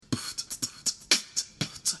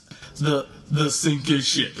The sinking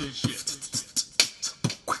ship.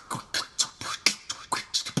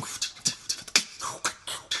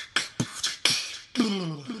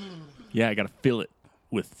 Yeah, I gotta fill it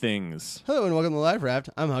with things. Hello and welcome to Live Raft.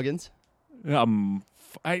 I'm Huggins.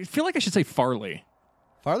 I feel like I should say Farley.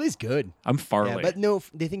 Farley's good. I'm Farley. Yeah, but no,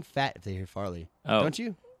 they think fat if they hear Farley. Oh. Don't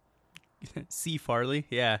you? C. Farley?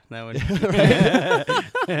 Yeah, that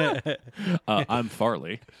one. I'm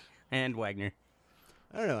Farley. And Wagner.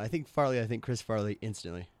 I don't know. I think Chris Farley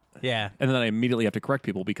instantly. Yeah. And then I immediately have to correct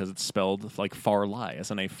people because it's spelled like far lie,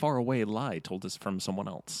 as in a far away lie told us from someone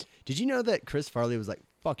else. Did you know that Chris Farley was like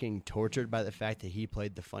fucking tortured by the fact that he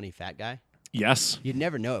played the funny fat guy? Yes. You'd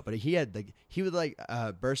never know it, but he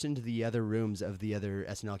would burst into the other rooms of the other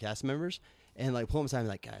SNL cast members and like pull him aside and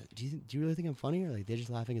be like, "God, do you really think I'm funny, or like they're just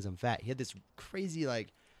laughing because I'm fat?" He had this crazy like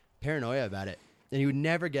paranoia about it, and you would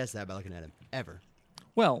never guess that by looking at him ever.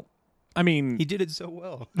 Well, I mean, He did it so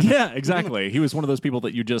well. yeah, exactly. He was one of those people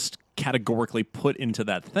that you just categorically put into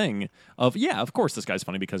that thing of, yeah, of course this guy's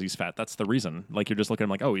funny because he's fat. That's the reason. Like, you're just looking at him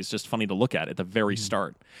like, oh, he's just funny to look at the very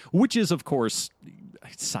start. Which is, of course,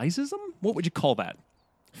 sizeism? What would you call that?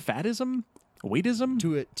 Fatism? Weightism?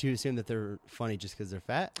 To assume that they're funny just because they're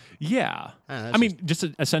fat. Yeah. That's I mean, just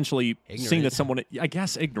essentially ignorant. seeing that someone, I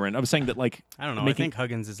guess ignorant. I was saying that, like, I don't know. I think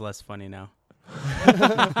Huggins is less funny now.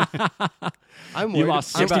 I'm you worried.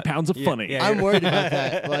 lost 60 pounds of funny. yeah. I'm worried about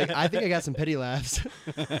that. Like, I think I got some petty laughs.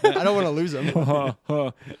 I don't want to lose them.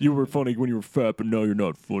 You were funny when you were fat, but now you're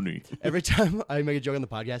not funny. Every time I make a joke on the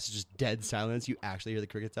podcast, it's just dead silence. You actually hear the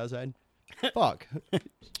crickets outside. Fuck.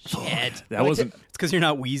 Shit. That wasn't It's because you're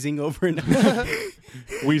not wheezing over it.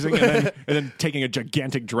 wheezing and then taking a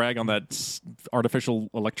gigantic drag on that artificial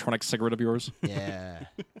electronic cigarette of yours. Yeah.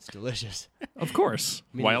 It's delicious. Of course.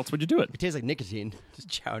 mean, Why else would you do it? It tastes like nicotine. Just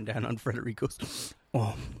chowing down on Frederico's.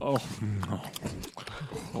 Oh,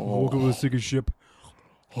 Welcome to the sinking ship.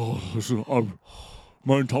 Oh, listen,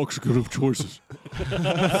 my intoxicative choices.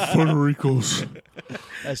 Federico's.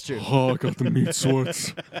 That's true. Oh, I got the meat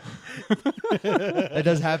sweats. That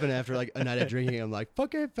does happen after like a night of drinking. I'm like,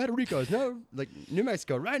 fuck it, Federico's. No, like New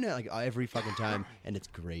Mexico right now, like every fucking time, and it's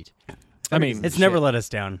great. I mean, It's never let us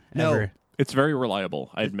down. No. Ever. it's very reliable,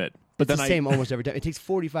 I admit. But It's then the same almost every time. It takes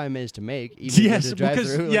 45 minutes to make. Even yes, to drive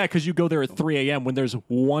because through. because you go there at 3 a.m. when there's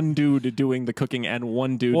one dude doing the cooking and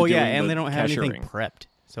one dude Well, doing yeah, and the they don't have cashiering. anything prepped.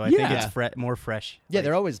 So I think Yeah. it's more fresh. Yeah, Like,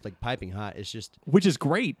 they're always like piping hot. It's just Which is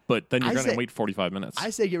great, but then you're I going to say- wait 45 minutes. I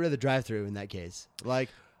say get rid of the drive-through in that case. Like,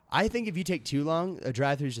 I think if you take too long, a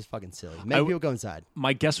drive-through is just fucking silly. Make people go inside.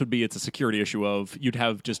 My guess would be it's a security issue of you'd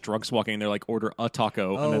have just drunks walking in there like order a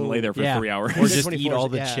taco and then lay there for yeah. 3 hours. Or just 24, eat all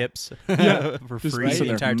the yeah. chips for Just free sit the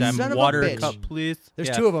there. entire time. Son of a Water bitch. cup, please. There's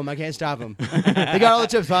Yeah. two of them. I can't stop them. They got all the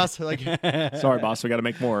chips, boss. Like the Sorry, boss, we got to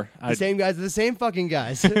make more. same guys are the same fucking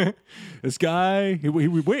guys. This guy, he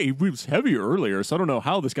was heavy earlier, so I don't know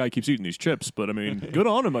how this guy keeps eating these chips, but I mean, good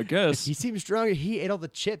on him, I guess. He seems stronger. He ate all the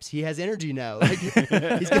chips. He has energy now. Like,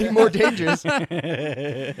 he's getting more dangerous.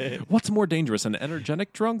 What's more dangerous, an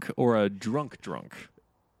energetic drunk or a drunk drunk?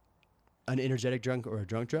 An energetic drunk or a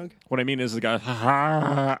drunk drunk? What I mean is the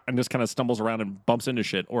guy and just kind of stumbles around and bumps into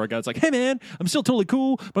shit, or a guy's like, "Hey man, I'm still totally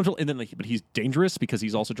cool," but but he's dangerous because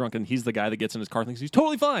he's also drunk, and he's the guy that gets in his car and thinks he's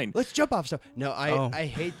totally fine. Let's jump off stuff. No, I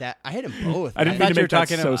hate that. I hate them both. I didn't I mean thought to you were make that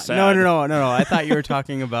talking so about sad. no. I thought you were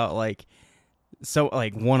talking about like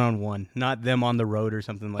one-on-one, not them on the road or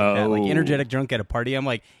something like that. Like Oh. energetic drunk at a party. I'm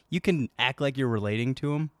like, you can act like you're relating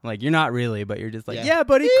to him. Like you're not really, but you're just like, Yeah. yeah,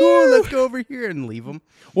 buddy, cool. Let's go over here and leave him.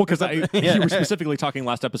 Well, because you were specifically talking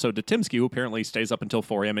last episode to Timsky, who apparently stays up until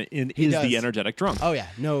 4 a.m. and is does. the energetic drunk. Oh yeah,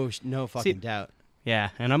 no fucking doubt. Yeah,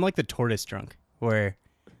 and I'm like the tortoise drunk, where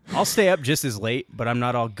I'll stay up just as late, but I'm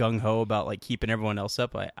not all gung ho about like keeping everyone else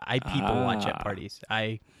up. I people watch at parties.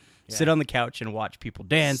 I sit on the couch and watch people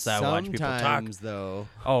dance. I watch people talk. Sometimes though.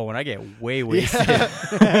 Oh, when I get way wasted.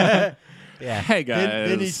 Yeah. Hey guys,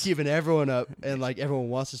 Then he's keeping everyone up, and like everyone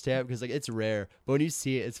wants to stay up because like it's rare. But when you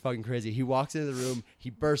see it, it's fucking crazy. He walks into the room, he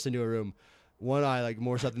bursts into a room, one eye like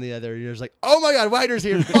more stuff than the other. You're just like, oh my god, Wagner's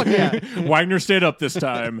here! Fuck yeah! Wagner stayed up this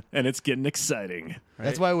time, and it's getting exciting.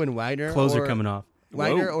 That's why when Wagner Clothes or are coming off.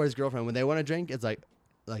 Wagner Whoa. or his girlfriend, when they want to drink, it's like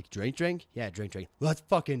drink, yeah, drink. Let's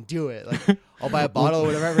fucking do it. Like I'll buy a bottle or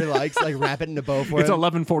whatever he likes, like wrap it in a bow for It's him.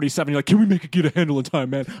 11:47. You're like, can we make it get a handle in time,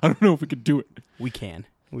 man? I don't know if we could do it. We can.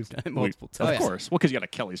 We've done it multiple times. Of yeah. course. Well, because you got a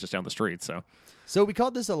Kelly's just down the street, so. So we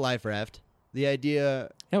called this a life raft. The idea,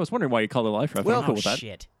 Yeah, I was wondering why you call it a life raft. Well, I'm cool with that.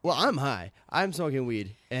 Shit. well, I'm high. I'm smoking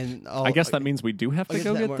weed, and I guess that means we do have I'll to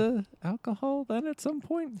get to go that get the alcohol then at some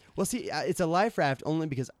point. Well, see, it's a life raft only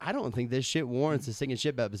because I don't think this shit warrants a sinking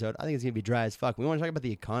ship episode. I think it's gonna be dry as fuck. We want to talk about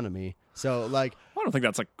the economy. So, like, I don't think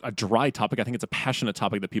that's a dry topic. I think it's a passionate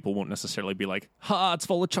topic that people won't necessarily be like, ha, it's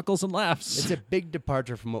full of chuckles and laughs. It's a big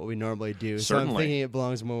departure from what we normally do. So I'm Certainly. thinking it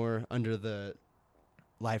belongs more under the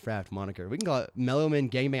Life Raft moniker. We can call it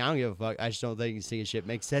Mellowman Gangbang. I don't give a fuck. I just don't think Sinking Ship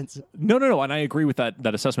makes sense. No, and I agree with that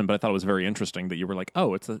assessment, but I thought it was very interesting that you were like,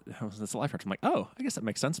 oh, it's a life raft. I'm like, oh, I guess that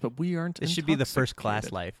makes sense, but we aren't It should be the first class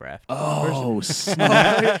intoxicated. life raft. Oh,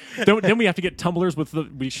 snap. Then we have to get tumblers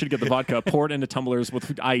we should get the vodka, pour it into tumblers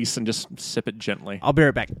with ice, and just sip it gently. I'll be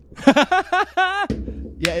right back.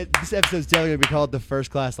 Yeah, this episode's definitely going to be called the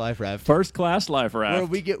First Class Life Raft. First class life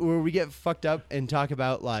raft. Where we get fucked up and talk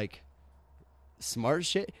about, like, smart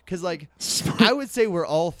shit. Because, like, I would say we're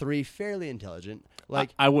all three fairly intelligent.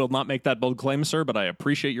 Like, I will not make that bold claim, sir, but I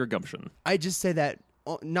appreciate your gumption. I just say that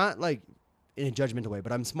not like in a judgmental way,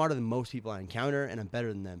 but I'm smarter than most people I encounter, and I'm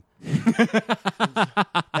better than them.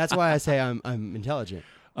 That's why I say I'm intelligent.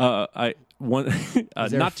 Not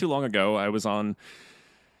too long ago, I was on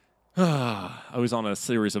a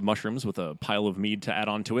series of mushrooms with a pile of mead to add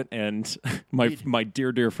on to it, and my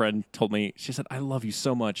dear friend told me, she said, "I love you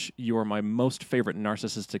so much. You are my most favorite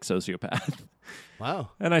narcissistic sociopath."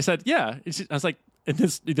 Wow. And I said, "Yeah." I was like, and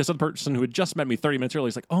this other person who had just met me 30 minutes earlier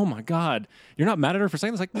is like, "Oh my God, you're not mad at her for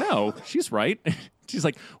saying this?" Like, no, she's right. She's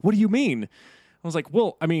like, "What do you mean?" I was like,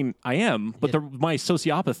 "Well, I mean, I am, but my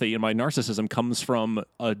sociopathy and my narcissism comes from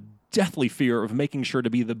a deathly fear of making sure to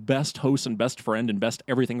be the best host and best friend and best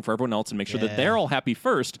everything for everyone else and make sure that they're all happy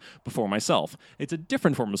first before myself. It's a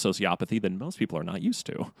different form of sociopathy than most people are not used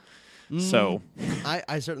to." So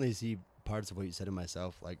I certainly see parts of what you said to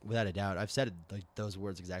myself, like, without a doubt. I've said like those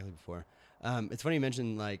words exactly before. It's funny you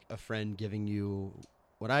mentioned, like, a friend giving you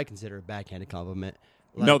what I consider a backhanded compliment.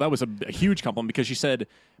 Like, no, that was a huge compliment because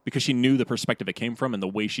she knew the perspective it came from, and the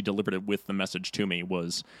way she delivered it with the message to me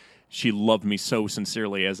was she loved me so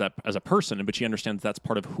sincerely as a person, but she understands that's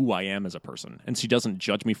part of who I am as a person. And she doesn't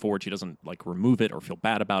judge me for it. She doesn't, like, remove it or feel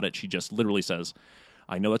bad about it. She just literally says,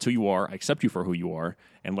 "I know that's who you are. I accept you for who you are,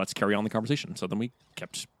 and let's carry on the conversation." So then we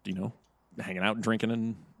kept, hanging out and drinking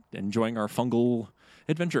and enjoying our fungal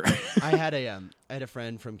adventure. I had a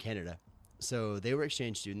friend from Canada, so they were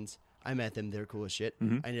exchange students. I met them; they were cool as shit. I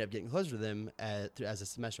ended up getting closer to them as the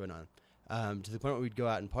semester went on, to the point where we'd go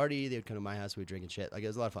out and party. They would come to my house, we'd drink and shit. Like, it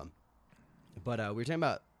was a lot of fun. But we were talking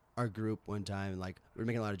about our group one time, and, like, we were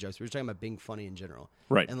making a lot of jokes. We were talking about being funny in general,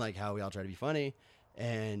 Right. And, like, how we all try to be funny.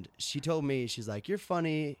 And she told me, she's like, "You're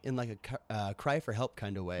funny in, like, a cry for help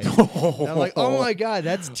kind of way." And I'm like, "Oh my God,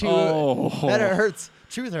 that's too that hurts.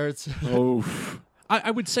 Truth hurts." I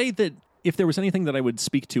would say that if there was anything that I would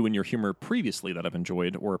speak to in your humor previously that I've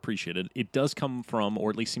enjoyed or appreciated, it does come from, or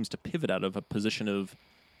at least seems to pivot out of, a position of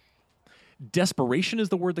desperation is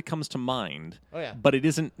the word that comes to mind. Oh, yeah. But it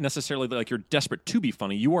isn't necessarily like you're desperate to be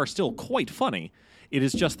funny. You are still quite funny. It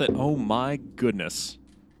is just that, oh my goodness,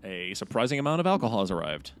 a surprising amount of alcohol has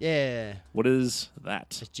arrived. Yeah, What is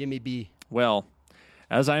that? it's Jimmy B. Well,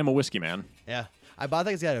 as I am a whiskey man, Yeah, I got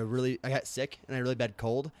sick and I had a really bad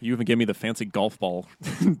cold. you even gave me the fancy golf ball,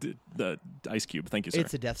 the ice cube. Thank you, sir.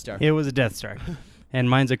 It's a Death Star. It was a Death Star. And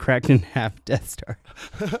mine's a cracked in half Death Star.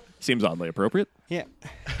 Seems oddly appropriate. Yeah.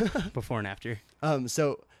 Before and after.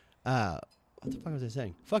 So, what the fuck was I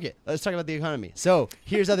saying? Fuck it. Let's talk about the economy. So,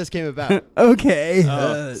 here's how this came about. Okay.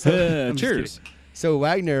 Cheers. So,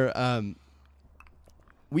 Wagner,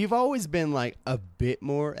 we've always been, like, a bit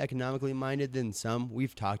more economically minded than some.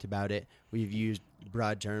 We've talked about it. We've used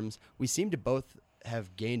broad terms. We seem to both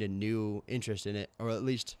have gained a new interest in it, or at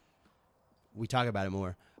least we talk about it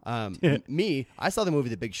more. Me, I saw the movie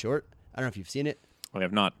The Big Short. I don't know if you've seen it. I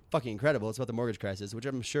have not. Fucking incredible. It's about the mortgage crisis, which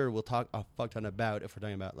I'm sure we'll talk a fuck ton about if we're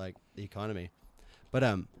talking about, like, the economy.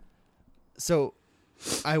 But so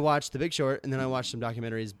I watched The Big Short, and then I watched some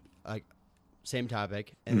documentaries, like, same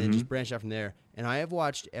topic, and then just branched out from there. And I have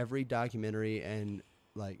watched every documentary and,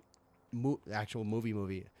 like, actual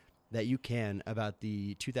movie that you can about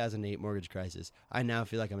the 2008 mortgage crisis. I now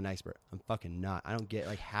feel like I'm an expert. I'm fucking not. I don't get,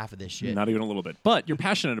 like, half of this shit. Not even a little bit. But you're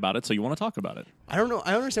passionate about it, so you want to talk about it. I don't know.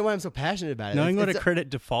 I don't understand why I'm so passionate about it. Knowing what a It's- credit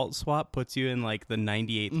default swap puts you in, like, the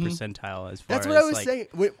 98th percentile as far That's as, what I was like, saying.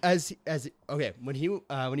 When he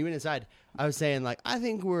went inside, I was saying, like, I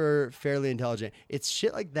think we're fairly intelligent. It's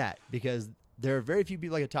shit like that, because there are very few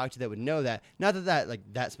people I could talk to that would know that. Not that like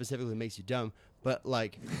that specifically makes you dumb, but,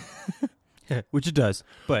 like, which it does.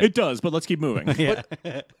 But It does, but let's keep moving. yeah.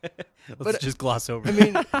 but- Let's just gloss over. I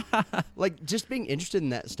mean, like, just being interested in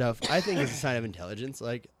that stuff, I think, is a sign of intelligence.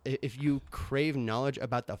 Like, if you crave knowledge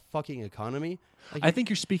about the fucking economy, like, I think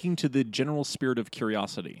you're speaking to the general spirit of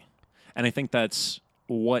curiosity. And I think that's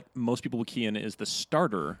what most people will key in is the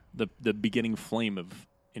starter, the beginning flame of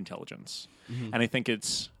intelligence. And I think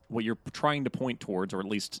it's what you're trying to point towards, or at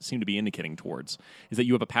least seem to be indicating towards, is that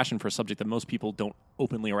you have a passion for a subject that most people don't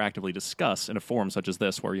openly or actively discuss in a forum such as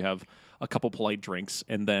this, where you have a couple polite drinks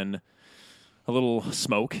and then a little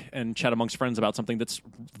smoke and chat amongst friends about something that's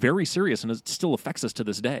very serious and it still affects us to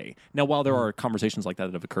this day. Now, while there are conversations like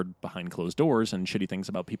that have occurred behind closed doors and shitty things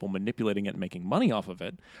about people manipulating it and making money off of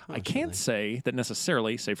it, I can't say that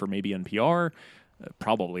necessarily, say for maybe NPR,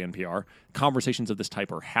 probably NPR, conversations of this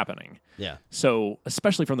type are happening. Yeah. So,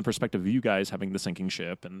 especially from the perspective of you guys having the sinking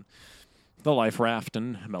ship and the Life Raft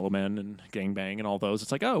and Mellow Men and Gangbang and all those,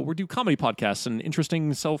 it's like, oh, we do comedy podcasts and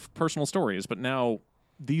interesting personal stories, but now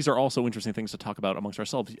these are also interesting things to talk about amongst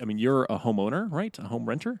ourselves. I mean, you're a homeowner, right? A home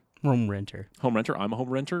renter? Home renter. Home renter. I'm a home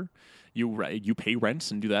renter. You pay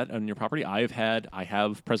rents and do that on your property. I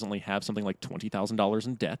presently have something like $20,000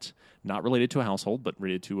 in debt, not related to a household, but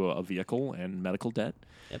related to a vehicle and medical debt.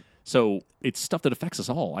 Yep. So it's stuff that affects us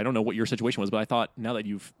all. I don't know what your situation was, but I thought now that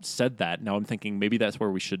you've said that, now I'm thinking maybe that's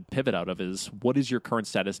where we should pivot out of is what is your current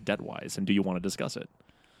status debt-wise, and do you want to discuss it?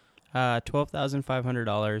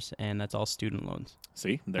 $12,500, and that's all student loans.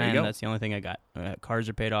 See, there and you go. That's the only thing I got. Cars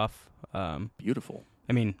are paid off. Beautiful.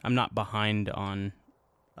 I mean, I'm not behind on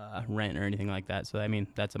rent or anything like that. So I mean,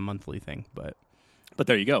 that's a monthly thing. But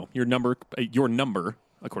there you go. Your number,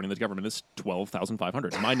 according to the government, is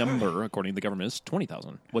 12,500. My number, according to the government, is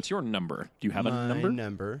 20,000. What's your number? Do you have a number? My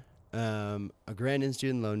number, a grand in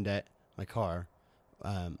student loan debt. My car.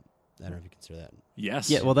 I don't know if you consider that. Yes.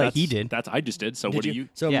 Yeah, well, he did. I just did. So what do you?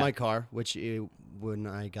 So Yeah. my car, which when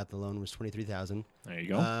I got the loan was $23,000. There you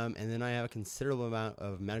go. And then I have a considerable amount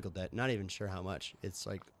of medical debt. Not even sure how much. It's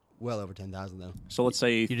like well over $10,000 though. So let's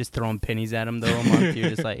say you're just throwing pennies at him though a month. You're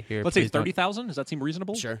just like, here. let's say please don't- 30,000. Does that seem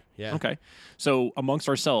reasonable? Sure. Yeah. Okay. So amongst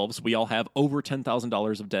ourselves, we all have over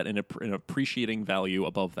 $10,000 of debt in an appreciating value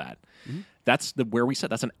above that. Mm-hmm. That's where we said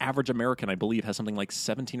that's an average American, I believe, has something like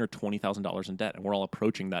 $17,000 or $20,000 in debt, and we're all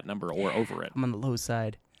approaching that number or over it. I'm on the low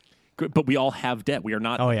side. Good, but we all have debt. We are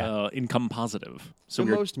not Oh, yeah. income positive. So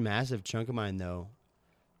The we're most massive chunk of mine though,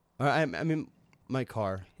 or I mean my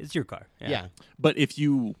car. It's your car. Yeah. But if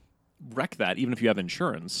you wreck that, even if you have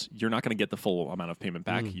insurance, you're not going to get the full amount of payment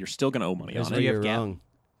back. You're still going to owe money Here's on where it. you you're have Gap? wrong.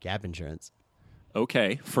 Gap insurance.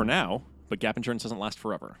 Okay, for now, but gap insurance doesn't last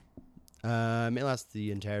forever. It may last the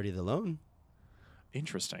entirety of the loan.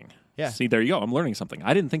 Interesting. Yeah. See, there you go. I'm learning something.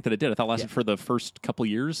 I didn't think that it did. I thought it lasted for the first couple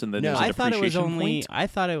years, and then No. there's a I thought it was depreciation only. point. I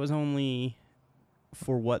thought it was only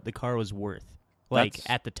for what the car was worth. Like That's-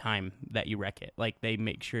 at the time that you wreck it. Like they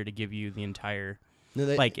make sure to give you the entire. No,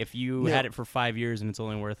 Like if you No. had it for 5 years and it's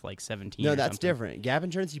only worth like 17. No, or that's something. different. Gap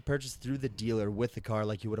insurance you purchase through the dealer with the car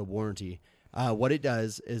like you would a warranty. What it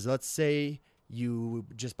does is, let's say you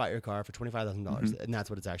just bought your car for $25,000, and that's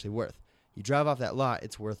what it's actually worth. You drive off that lot,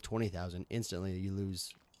 it's worth $20,000. Instantly, you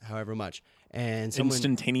lose however much. And someone,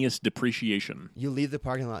 Instantaneous depreciation. you leave the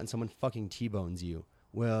parking lot and someone fucking T-bones you.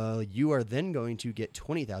 Well, you are then going to get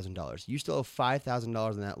 $20,000. You still owe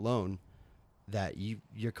 $5,000 in that loan that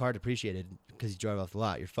your car depreciated because you drove off the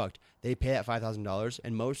lot. You're fucked. They pay that $5,000,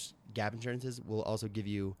 and most gap insurances will also give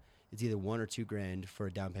you, it's either $1 or $2,000 for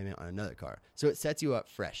a down payment on another car. So it sets you up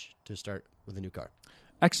fresh to start with a new car.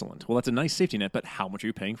 Excellent. Well, that's a nice safety net, but how much are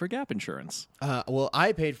you paying for gap insurance? Well,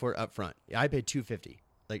 I paid for it up front. I paid $250,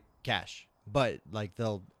 like cash, but like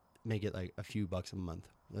they'll make it like a few bucks a month.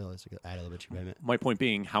 They'll just add a little bit to your payment. My point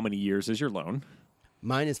being, how many years is your loan?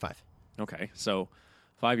 Mine is 5. Okay, so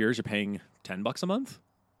 5 years, you're paying $10 a month?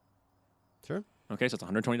 Sure. Okay, so it's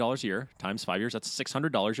 $120 a year times 5 years. That's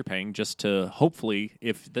 $600 you're paying just to hopefully,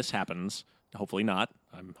 if this happens, hopefully not.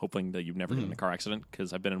 I'm hoping that you've never been in a car accident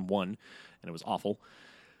because I've been in one and it was awful.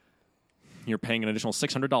 You're paying an additional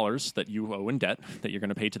 $600 that you owe in debt that you're going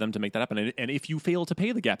to pay to them to make that happen. And if you fail to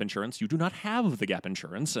pay the gap insurance, you do not have the gap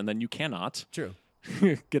insurance, and then you cannot True.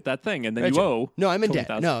 get that thing, and then Very you true. owe. No, I'm in debt.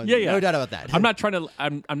 20,000. No, yeah. no doubt about that. I'm not trying to.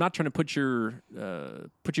 I'm not trying to put you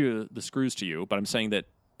the screws to you, but I'm saying that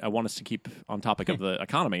I want us to keep on topic of the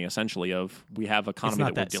economy. Essentially, of we have economy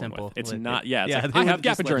not that we're that dealing simple. with. It's Like, not. Yeah, it's yeah, like, they I would have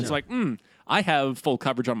gap just let insurance. you- Like, I have full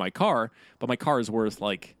coverage on my car, but my car is worth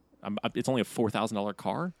like. It's only a $4,000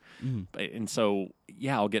 car, and so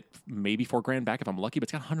I'll get maybe $4,000 back if I'm lucky. But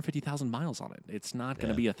it's got 150,000 miles on it. It's not going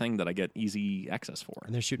to be a thing that I get easy access for.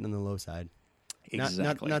 And they're shooting on the low side.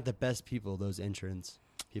 Exactly. Not the best people, those insurance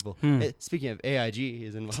people. Speaking of, AIG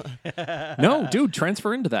is involved. No, dude,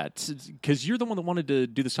 transfer into that because you're the one that wanted to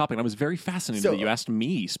do this topic. And I was very fascinated So- that you asked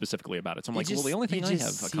me specifically about it. So I'm like, well, the only thing I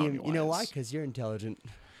have economy-wise. You know why? Because you're intelligent.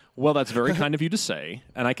 Well, that's very kind of you to say,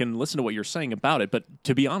 and I can listen to what you're saying about it. But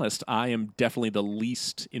to be honest, I am definitely the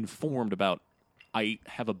least informed about I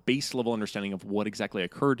have a base level understanding of what exactly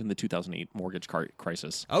occurred in the 2008 mortgage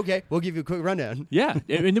crisis. Okay, we'll give you a quick rundown. Yeah,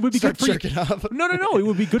 and it would be Start good for jerking off. No. It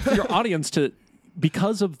would be good for your audience to,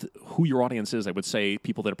 because of who your audience is. I would say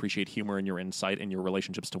people that appreciate humor and your insight and your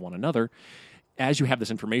relationships to one another. As you have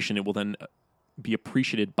this information, it will then be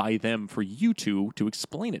appreciated by them for you to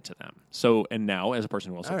explain it to them. So, and now, as a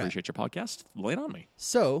person who also All right. appreciates your podcast, lay it on me.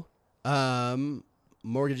 So,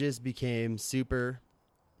 mortgages became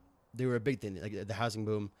they were a big thing. Like the housing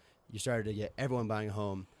boom, you started to get everyone buying a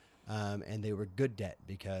home, and they were good debt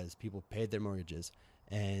because people paid their mortgages,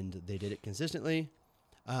 and they did it consistently.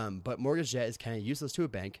 But mortgage debt is kind of useless to a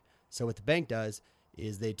bank. So what the bank does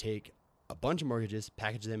is they take a bunch of mortgages,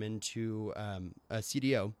 package them into a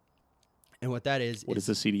CDO, and what that is, What is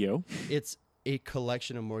the CDO? it's a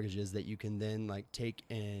collection of mortgages that you can then like take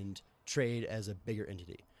and trade as a bigger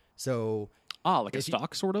entity. So Like a if you-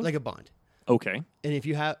 stock, sort of? like a bond. Okay. And if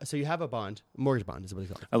you have a bond, mortgage bond is what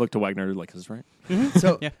it's called. I looked to Wagner, like, is this right?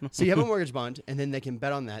 So, Yeah. so you have a mortgage bond, and then they can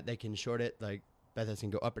bet on that. They can short it, like bet that's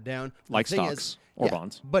going to go up or down. The Like thing stocks or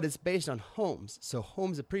bonds. But it's based on homes, so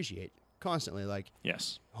homes appreciate constantly. Like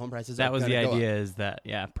Yes. home prices. That are was the gonna go idea, up. is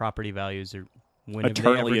that, property values are when have they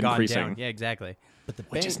Eternally ever gone increasing. down? Yeah, exactly. But the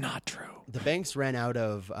Which bank, is not true. the banks ran out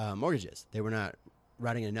of mortgages. They were not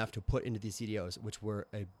writing enough to put into these CDOs, which were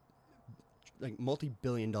a like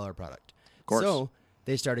multi-billion-dollar product. Of course. So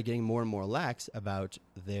they started getting more and more lax about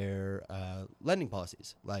their lending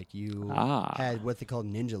policies. Like you had what they called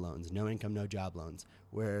ninja loans, no income, no job loans,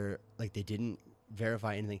 where like they didn't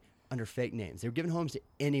verify anything under fake names. They were giving homes to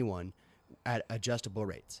anyone at adjustable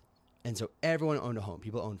rates. And so everyone owned a home.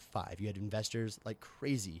 People owned 5. You had investors like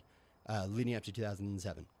crazy leading up to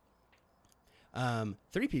 2007.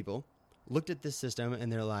 3 people looked at this system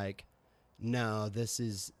and they're like, no, this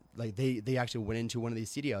is like they actually went into one of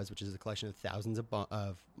these CDOs, which is a collection of thousands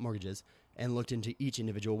of mortgages, and looked into each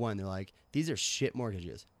individual one. They're like, these are shit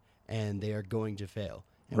mortgages and they are going to fail.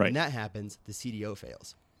 And when Right. that happens, the CDO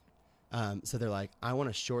fails. So they're like, I want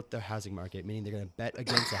to short the housing market, meaning they're going to bet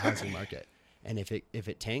against the housing market. And if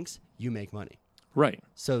it tanks, you make money. Right.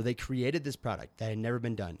 So they created this product that had never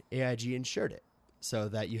been done. AIG insured it so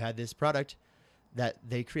that you had this product that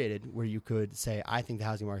they created where you could say, I think the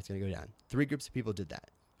housing market's going to go down. 3 groups of people did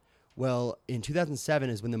that. Well, in 2007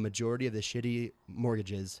 is when the majority of the shitty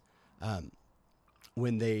mortgages,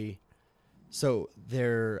 they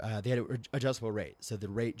had an adjustable rate. So the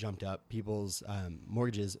rate jumped up. People's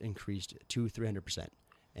mortgages increased to 300%.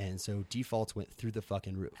 And so defaults went through the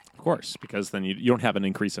fucking roof. Of course, because then you don't have an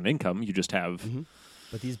increase in income. You just have...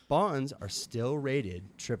 But these bonds are still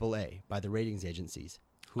rated AAA by the ratings agencies,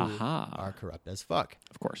 who are corrupt as fuck.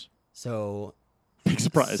 Of course. So Big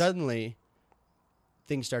surprise. suddenly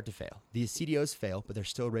things start to fail. These CDOs fail, but they're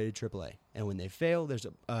still rated AAA. And when they fail, there's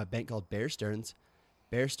a bank called Bear Stearns.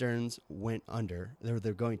 Bear Stearns went under.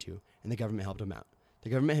 They're going to, and the government helped them out. The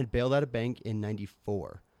government had bailed out a bank in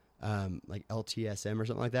 94. Like LTSM or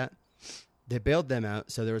something like that. They bailed them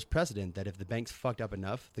out, so there was precedent that if the banks fucked up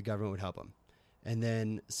enough, the government would help them. And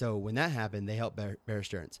then, so when that happened, they helped Bear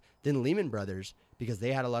Stearns. Then Lehman Brothers, because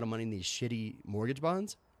they had a lot of money in these shitty mortgage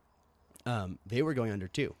bonds, they were going under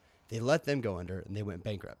too. They let them go under, and they went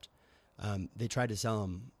bankrupt. They tried to sell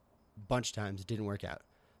them a bunch of times. It didn't work out.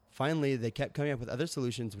 Finally, they kept coming up with other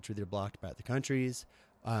solutions, which were either blocked by the countries.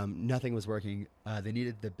 Nothing was working. They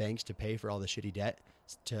needed the banks to pay for all the shitty debt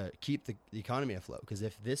to keep the economy afloat. Because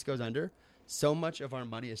if this goes under, so much of our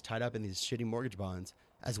money is tied up in these shitty mortgage bonds,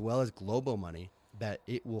 as well as global money, that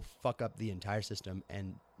it will fuck up the entire system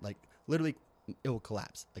and, like, literally, it will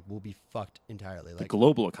collapse. Like, we'll be fucked entirely. The Like,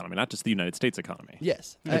 global economy, not just the United States economy.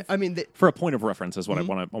 yes, I mean, For a point of reference, is what I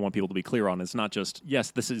want people to be clear on. It's not just,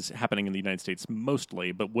 yes, this is happening in the United States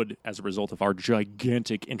mostly, but would, as a result of our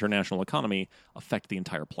gigantic international economy, affect the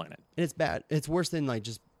entire planet. and it's bad. It's worse than, like,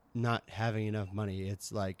 just not having enough money.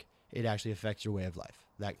 It's like it actually affects your way of life,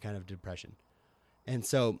 that kind of depression. And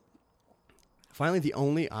so finally, the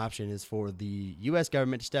only option is for the U.S.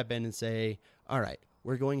 government to step in and say, all right,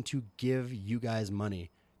 we're going to give you guys money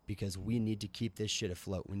because we need to keep this shit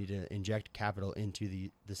afloat. We need to inject capital into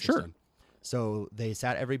the system. Sure. So they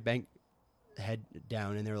sat every bank head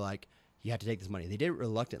down and they were like, you have to take this money. They did it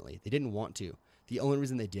reluctantly. They didn't want to. The only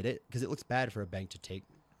reason they did it, because it looks bad for a bank to take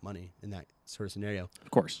money in that sort of scenario. Of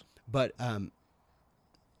course. But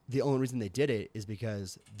the only reason they did it is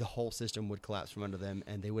because the whole system would collapse from under them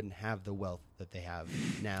and they wouldn't have the wealth that they have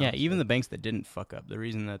now. Yeah, even the banks that didn't fuck up, the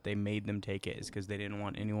reason that they made them take it is because they didn't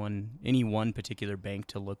want any one particular bank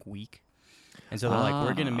to look weak. And so they're like,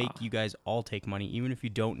 we're going to make you guys all take money, even if you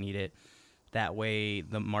don't need it, That way,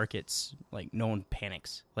 the markets, like, no one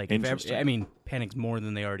panics. Like, Interesting. panics more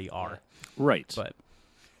than they already are. Right. But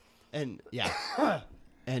And yeah,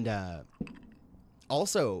 and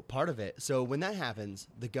also part of it. So when that happens,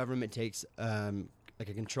 the government takes like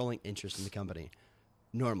a controlling interest in the company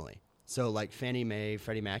normally. So like Fannie Mae,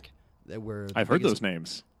 Freddie Mac, that were the I've heard biggest- those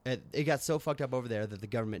names. It got so fucked up over there that the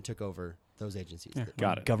government took over those agencies.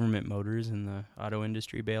 Got it. Government Motors in the auto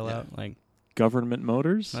industry bailout. Like, Government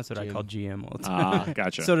Motors? that's what I GM. call GM all the time. Ah,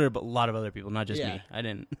 gotcha. So did a lot of other people, not just Yeah. me. I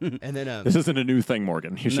didn't. And then This isn't a new thing,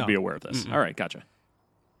 Morgan. You should No. be aware of this. All right, gotcha.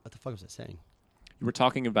 what the fuck was I saying? You were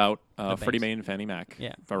talking about The Freddie banks. Mae and Fannie Mac.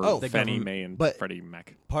 Yeah. Or Oh, the Fannie government- Mae and but- Freddie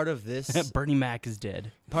Mac. Part of this, Bernie Mac is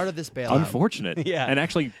dead. part of this bailout. Unfortunate. Yeah. And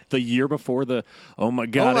actually, the year before oh my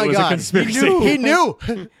God, Oh my it was God. a conspiracy. He knew.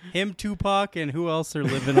 Him, Tupac, and who else are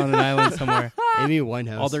living on an island somewhere? Amy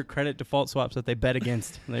Winehouse. All their credit default swaps that they bet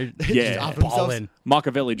against. They're Yeah. just offered themselves. balling.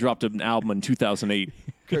 Machiavelli dropped an album in 2008.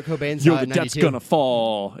 Kurt Cobain Yo, saw the it in debt's 92. gonna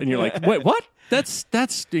fall. And you're like, wait, what? That's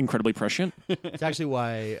incredibly prescient. It's actually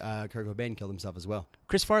why Kurt Cobain killed himself as well.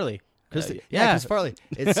 Chris Farley. Chris, Uh, Chris Farley.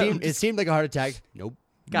 It seemed like a heart attack. Nope.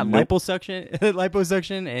 Got Nope.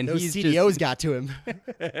 liposuction, and Those he's CDOs got to him.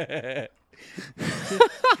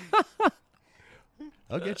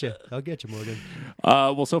 I'll get you, Morgan.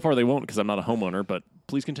 Well, so far they won't because I'm not a homeowner, but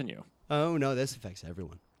please continue. Oh no, this affects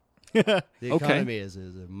everyone. The Okay. economy is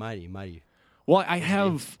a mighty. Well, I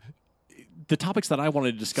have the topics that I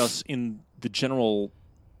wanted to discuss in the general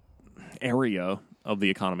area of the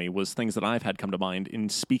economy was things that I've had come to mind in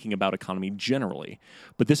speaking about economy generally.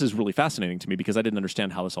 But this is really fascinating to me because I didn't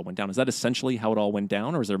understand how this all went down. Is that essentially how it all went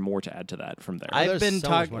down, or is there more to add to that from there? Well, I've there's been so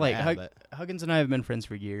much talking more to like add, but- Huggins and I have been friends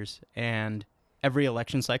for years, and every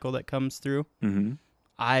election cycle that comes through, Mm-hmm.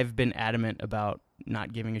 I've been adamant about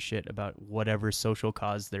not giving a shit about whatever social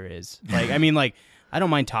cause there is. Like, I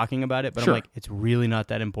don't mind talking about it, but Sure. I'm like, it's really not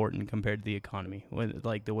that important compared to the economy,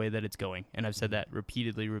 like the way that it's going. And I've said that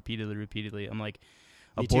repeatedly. I'm like,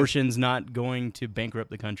 Me too. abortion's not going to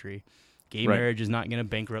bankrupt the country. Gay Right. marriage is not going to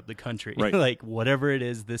bankrupt the country. Right. Like, whatever it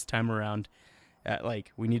is this time around,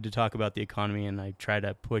 like, we need to talk about the economy, and I try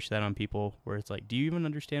to push that on people where it's like, do you even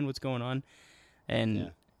understand what's going on?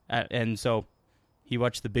 And and so he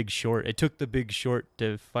watched The Big Short. It took The Big Short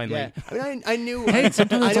to finally... Yeah, I mean, I knew. Hey,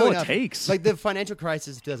 sometimes I that's know all it enough. takes. Like the financial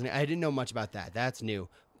crisis of 2008, I didn't know much about that. That's new.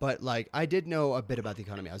 But like, I did know a bit about the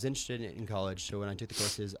economy. I was interested in it in college, so when I took the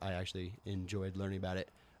courses, I actually enjoyed learning about it.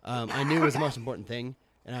 I knew it was the most important thing,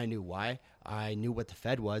 and I knew why. I knew what the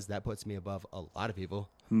Fed was. That puts me above a lot of people.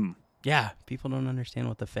 Yeah, people don't understand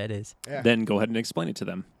what the Fed is. Yeah. Then go ahead and explain it to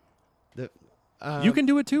them. The, You can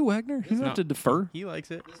do it too, Wagner. You don't have to defer. He likes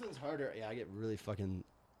it. This one's harder. Yeah, I get really fucking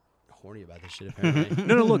horny about this shit, apparently.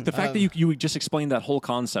 No, look, the fact that you just explained that whole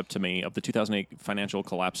concept to me of the 2008 financial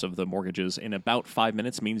collapse of the mortgages in about 5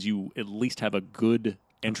 minutes means you at least have a good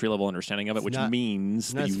entry-level understanding of it, which not-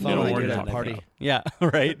 means not that as you fun know when I what do you're it at a talking party. about. Yeah,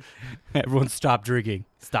 right? Everyone stop drinking.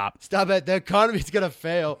 Stop. Stop it. The economy's going to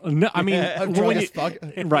fail. No, I mean, I'm when drunk you- as fuck.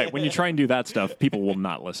 right, when you try and do that stuff, people will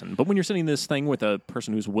not listen. But when you're sitting this thing with a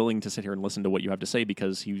person who's willing to sit here and listen to what you have to say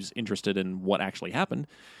because he's interested in what actually happened,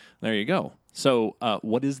 there you go. So,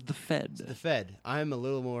 what is the Fed? The Fed. I'm a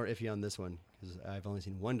little more iffy on this one because I've only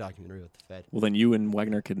seen one documentary with the Fed. Well, then you and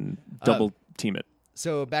Wagner can double team it.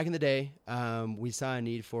 So back in the day, we saw a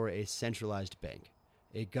need for a centralized bank,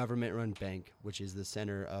 a government-run bank, which is the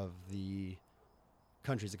center of the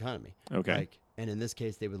country's economy. Okay. And in this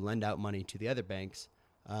case, they would lend out money to the other banks,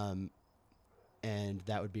 and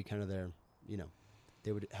that would be kind of their,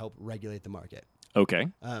 they would help regulate the market. Okay.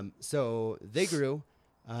 So they grew.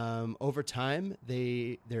 Over time,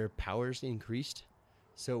 their powers increased.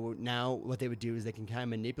 So now what they would do is they can kind of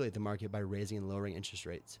manipulate the market by raising and lowering interest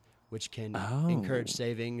rates, which can encourage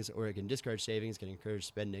savings, or it can discourage savings, can encourage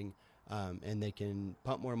spending, and they can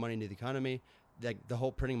pump more money into the economy. Like the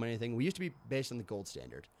whole printing money thing, we used to be based on the gold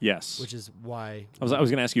standard, Yes. which is why I was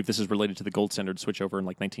going to ask you if this is related to the gold standard switch over in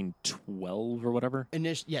like 1912 or whatever.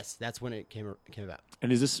 yes, that's when it came about.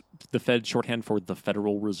 And is this the Fed shorthand for the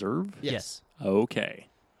Federal Reserve? Yes. Okay.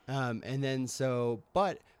 And then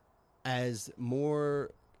but as more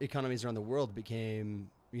economies around the world became,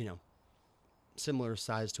 similar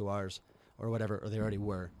size to ours or whatever, or they already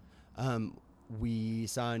were, we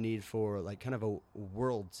saw a need for like kind of a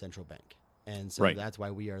world central bank. And so Right. that's why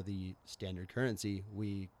we are the standard currency.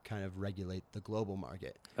 We kind of regulate the global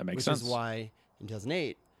market. That makes which sense. is why in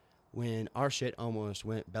 2008, when our shit almost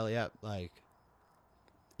went belly up, like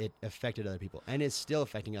it affected other people. And it's still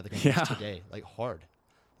affecting other countries Yeah. today, like hard.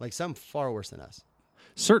 Like some far worse than us.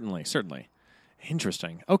 Certainly.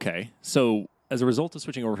 Interesting. Okay. So as a result of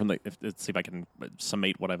switching over from let's see if I can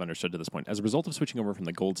summate what I've understood to this point. As a result of switching over from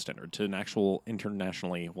the gold standard to an actual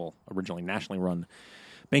originally nationally run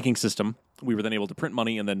banking system, we were then able to print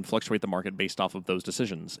money and then fluctuate the market based off of those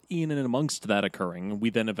decisions. In and amongst that occurring, we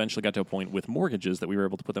then eventually got to a point with mortgages that we were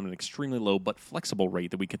able to put them at an extremely low but flexible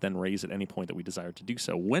rate that we could then raise at any point that we desired to do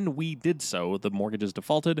so. When we did so, the mortgages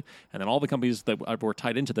defaulted, and then all the companies that were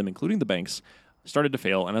tied into them, including the banks, started to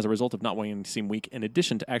fail, and as a result of not wanting to seem weak, in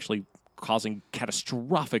addition to actually causing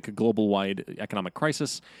catastrophic global-wide economic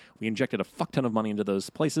crisis, we injected a fuck ton of money into those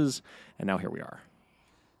places, and now here we are.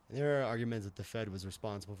 There are arguments that the Fed was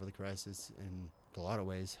responsible for the crisis in a lot of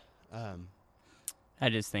ways. I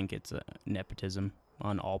just think it's nepotism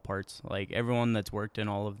on all parts. Like, everyone that's worked in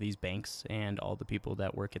all of these banks and all the people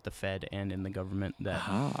that work at the Fed and in the government that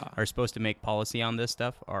are supposed to make policy on this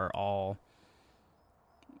stuff are all...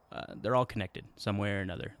 they're all connected some way or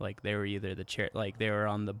another. Like, they were either the chair, like they were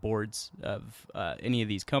on the boards of any of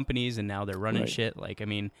these companies, and now they're running shit. Like, I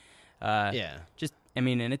mean,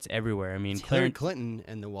 and it's everywhere. I mean, Hillary Clinton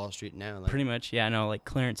and the Wall Street now. Like, pretty much, yeah. No, like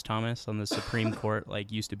Clarence Thomas on the Supreme Court,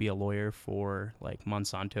 like used to be a lawyer for like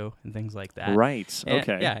Monsanto and things like that. Right. And,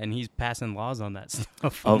 okay. yeah, and he's passing laws on that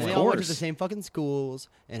stuff. Of they all went to course. the same fucking schools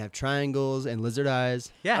and have triangles and lizard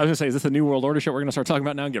eyes. Yeah. I was going to say, is this the New World Order shit we're going to start talking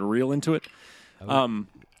about now and get real into it?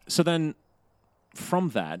 So then, from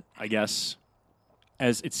that, I guess,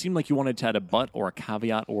 as it seemed like you wanted to add a but or a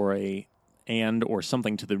caveat or a and or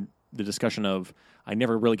something to the discussion of, I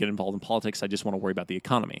never really get involved in politics, I just want to worry about the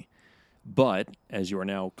economy. But, as you are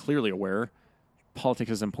now clearly aware,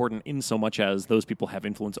 politics is important in so much as those people have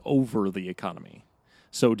influence over the economy.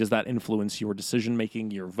 So does that influence your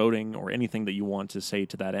decision-making, your voting, or anything that you want to say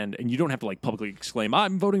to that end? And you don't have to like publicly exclaim,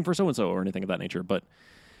 I'm voting for so-and-so, or anything of that nature, but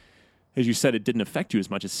as you said, it didn't affect you as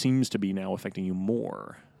much. It seems to be now affecting you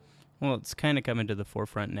more. Well, it's kind of coming to the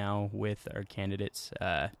forefront now with our candidates.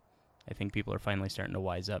 I think people are finally starting to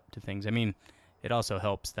wise up to things. I mean, it also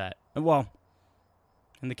helps that, well,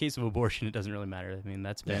 in the case of abortion, it doesn't really matter. I mean,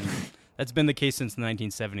 that's been the case since the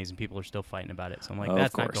 1970s, and people are still fighting about it. So I'm like,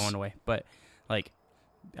 that's not going away. But, like,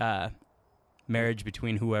 marriage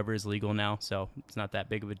between whoever is legal now, so it's not that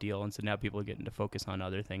big of a deal. And so now people are getting to focus on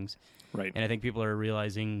other things. Right. And I think people are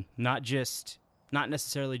realizing not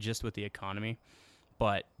necessarily just with the economy,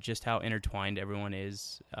 but just how intertwined everyone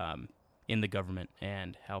is in the government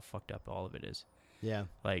and how fucked up all of it is. Yeah.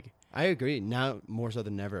 Like, I agree. Now more so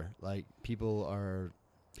than ever. Like, people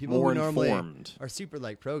More who normally informed. are super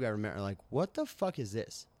like pro government are like, what the fuck is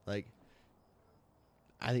this? Like,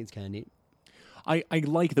 I think it's kind of neat. I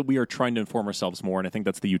like that we are trying to inform ourselves more, and I think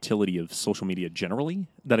that's the utility of social media generally,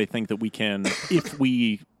 that I think that we can, if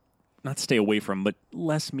we not stay away from, but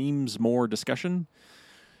less memes, more discussion.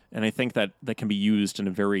 And I think that can be used in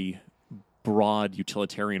a very broad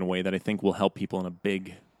utilitarian way that I think will help people in a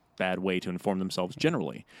big, bad way to inform themselves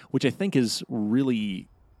generally, which I think is really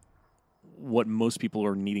what most people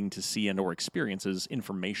are needing to see and or experience is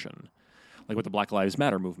information. Like with the Black Lives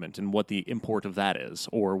Matter movement and what the import of that is,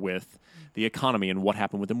 or with the economy and what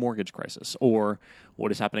happened with the mortgage crisis, or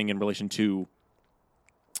what is happening in relation to,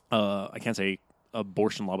 I can't say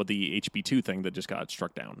abortion law, but the HB2 thing that just got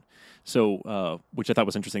struck down. So, which I thought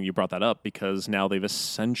was interesting you brought that up, because now they've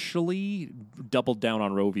essentially doubled down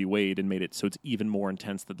on Roe v. Wade and made it so it's even more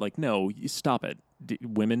intense that, like, no, you stop it.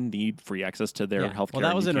 Women need free access to their health care. Well,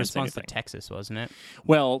 that was in response to Texas, wasn't it?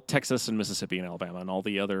 Well, Texas and Mississippi and Alabama and all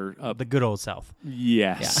the other... the good old South.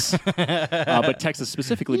 Yes. Yeah. But Texas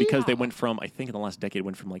specifically, because they went from, I think in the last decade,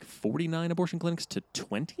 went from like 49 abortion clinics to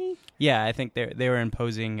 20? Yeah, I think they were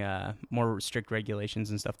imposing more strict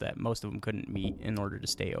regulations and stuff that most of them couldn't meet in order to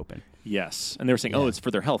stay open. Yes. And they were saying, it's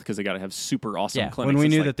for their health because they got to have super awesome clinics. When we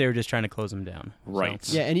It's knew like, that they were just trying to close them down. Right.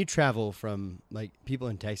 So. Yeah, and you travel from, like, people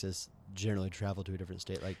in Texas generally travel to a different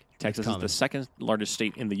state. Like, Texas is the second largest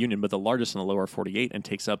state in the union, but the largest in the lower 48, and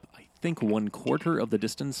takes up, I think, 1/4 of the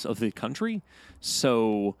distance of the country.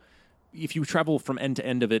 So if you travel from end to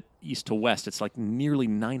end of it, east to west, it's like nearly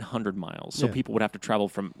 900 miles. So people would have to travel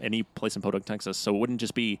from any place in Podunk, Texas. So it wouldn't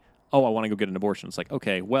just be, I want to go get an abortion. It's like,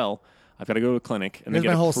 okay, well, I've got to go to a clinic. And here's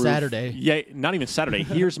then get my whole approved. Saturday. Yeah, not even Saturday.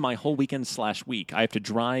 Here's my whole weekend/week. I have to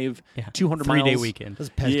drive 200 miles. 3-day weekend. Those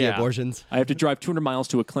pesky abortions. I have to drive 200 miles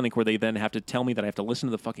to a clinic where they then have to tell me that I have to listen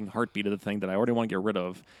to the fucking heartbeat of the thing that I already want to get rid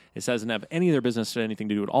of. It doesn't have any of their business anything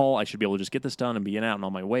to do at all. I should be able to just get this done and be out and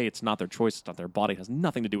on my way. It's not their choice. It's not their body. It has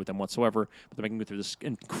nothing to do with them whatsoever. But they're making me through this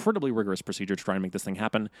incredibly rigorous procedure to try and make this thing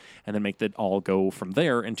happen, and then make it all go from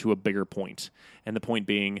there into a bigger point. And the point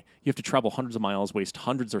being, you have to travel hundreds of miles, waste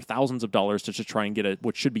hundreds or thousands of dollars to just try and get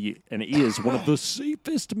what should be and is one of the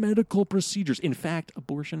safest medical procedures. In fact,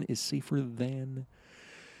 abortion is safer than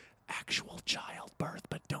actual childbirth,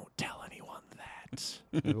 but don't tell anyone that.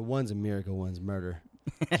 But one's a miracle, one's murder.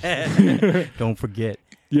 Don't forget.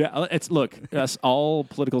 Yeah, look, all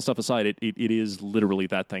political stuff aside, it is literally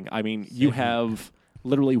that thing. I mean, you have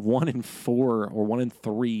literally 1 in 4 or 1 in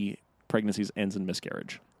 3 pregnancies ends in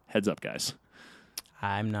miscarriage. Heads up, guys.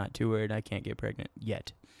 I'm not too worried. I can't get pregnant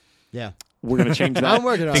yet. Yeah. We're going to change that. I'm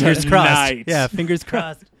working on Fingers it. crossed. Tonight. Yeah, fingers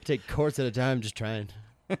crossed. Take courts at a time, just trying.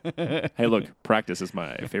 Hey, look, practice is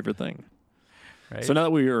my favorite thing. Right? So now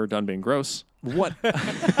that we are done being gross, what?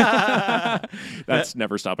 That's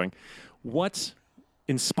never stopping. What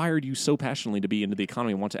inspired you so passionately to be into the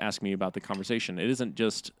economy and want to ask me about the conversation? It isn't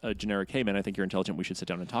just a generic, hey, man, I think you're intelligent. We should sit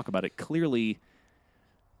down and talk about it. Clearly,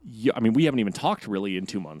 I mean, we haven't even talked really in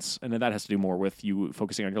 2 months, and that has to do more with you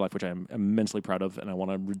focusing on your life, which I'm immensely proud of, and I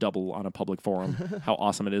want to redouble on a public forum how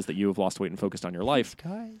awesome it is that you have lost weight and focused on your life.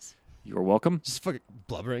 Guys. You're welcome. Just fucking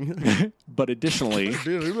blubbering. But additionally,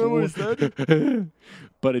 Remember what he said?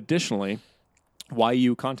 but additionally, why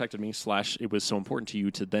you contacted me / it was so important to you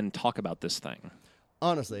to then talk about this thing.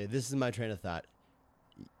 Honestly, this is my train of thought.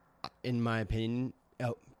 In my opinion,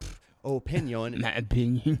 opinion, My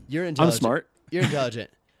opinion. you're intelligent. I'm smart. You're intelligent.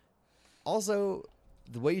 Also,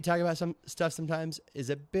 the way you talk about some stuff sometimes is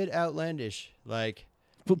a bit outlandish. Like,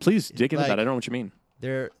 Please dig into Like- that. I don't know what you mean.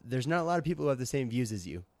 there's not a lot of people who have the same views as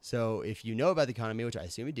you. So if you know about the economy, which I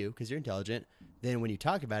assume you do because you're intelligent, then when you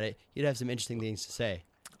talk about it, you'd have some interesting things to say.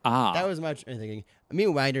 That was my thinking. Me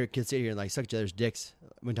and Wagner could sit here and like suck each other's dicks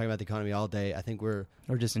when talking about the economy all day. I think we're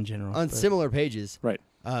Or just in general. on but- similar pages. Right.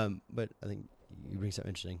 But I think you bring something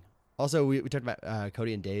interesting. Also, we talked about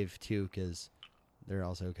Cody and Dave too because they're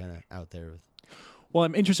also kind of out there with. Well,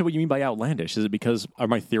 I'm interested what you mean by outlandish. Is it because are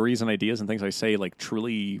my theories and ideas and things I say like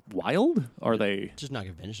truly wild? Are they? Just not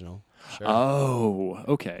conventional. Sure. Oh,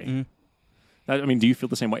 okay. Mhm. I mean, do you feel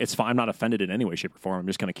the same way? It's fine. I'm not offended in any way, shape, or form. I'm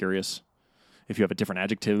just kind of curious if you have a different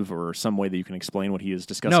adjective or some way that you can explain what he is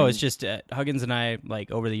discussing. No, it's just Huggins and I,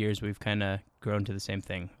 like, over the years, we've kind of grown to the same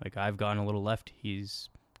thing. Like, I've gone a little left. He's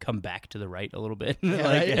come back to the right a little bit. Yeah,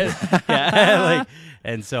 like, yeah, like,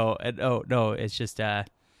 and so, no, it's just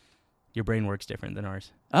your brain works different than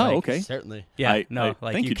ours. Oh, Like, okay. Certainly. Yeah, I- like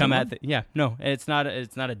thank you you, come gentlemen. at it's not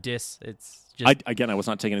a diss. It's just I was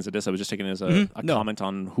not taking it as a diss. I was just taking it as a No. comment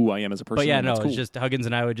on who I am as a person. but yeah, and no, that's cool. it's just Huggins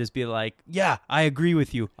and I would just be like, yeah, I agree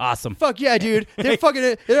with you. Awesome. Fuck yeah, dude. They're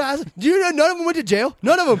fucking. They're awesome. Do you know none of them went to jail?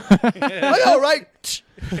 None of them. I know, right?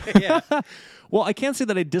 Yeah. Well, I can't say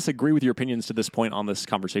that I disagree with your opinions to this point on this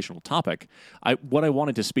conversational topic. What I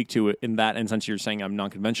wanted to speak to in that, and since you're saying I'm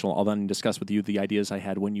non-conventional, I'll then discuss with you the ideas I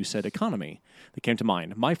had when you said economy that came to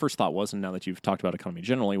mind. My first thought was, and now that you've talked about economy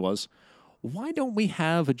generally, was why don't we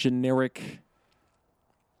have a generic?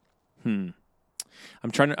 I'm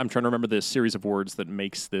trying to remember the series of words that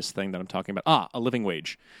makes this thing that I'm talking about. A living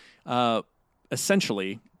wage.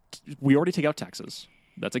 Essentially, we already take out taxes.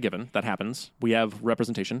 That's a given. That happens. We have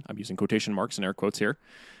representation. I'm using quotation marks and air quotes here.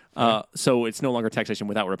 So it's no longer taxation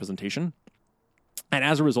without representation. And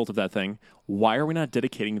as a result of that thing, why are we not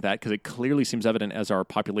dedicating that? Because it clearly seems evident as our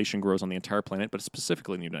population grows on the entire planet, but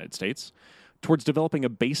specifically in the United States, towards developing a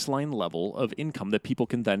baseline level of income that people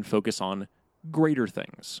can then focus on greater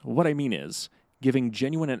things. What I mean is giving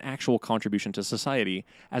genuine and actual contribution to society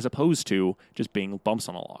as opposed to just being bumps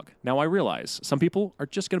on a log. Now, I realize some people are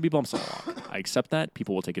just going to be bumps on a log. I accept that.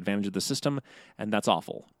 People will take advantage of the system, and that's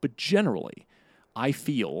awful. But generally, I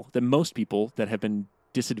feel that most people that have been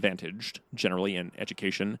disadvantaged, generally in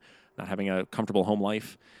education, not having a comfortable home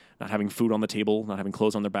life, not having food on the table, not having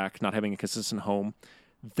clothes on their back, not having a consistent home,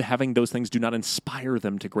 having those things do not inspire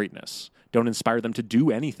them to greatness, don't inspire them to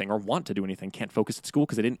do anything or want to do anything, can't focus at school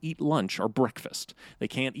because they didn't eat lunch or breakfast. They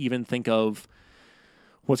can't even think of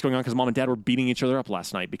what's going on because mom and dad were beating each other up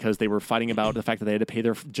last night because they were fighting about the fact that they had to pay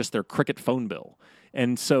their cricket phone bill.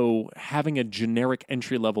 And so having a generic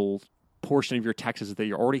entry-level portion of your taxes that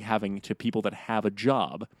you're already having to people that have a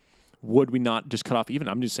job, would we not just cut off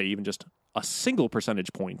even just a single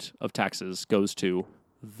percentage point of taxes goes to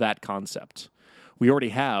that concept? We already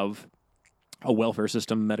have a welfare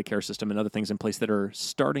system, Medicare system, and other things in place that are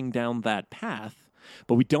starting down that path,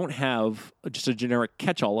 but we don't have just a generic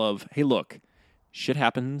catch-all of, hey, look, shit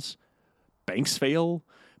happens, banks fail,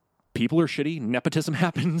 people are shitty, nepotism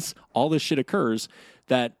happens, all this shit occurs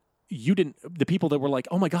that the people that were like,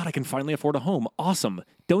 oh my God, I can finally afford a home, awesome,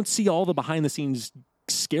 don't see all the behind-the-scenes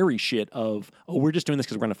scary shit of, oh, we're just doing this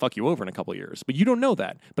because we're going to fuck you over in a couple of years. But you don't know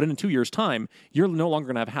that. But in 2 years' time, you're no longer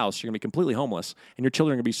going to have a house. You're going to be completely homeless, and your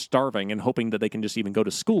children are going to be starving and hoping that they can just even go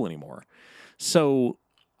to school anymore. So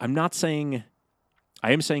I am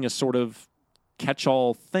saying a sort of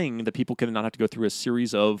catch-all thing that people can not have to go through a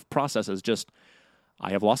series of processes. Just,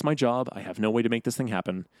 I have lost my job. I have no way to make this thing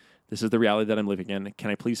happen. This is the reality that I'm living in. Can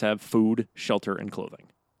I please have food, shelter, and clothing?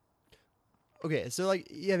 Okay, so like,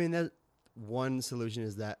 yeah, I mean, that one solution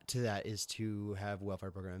is to have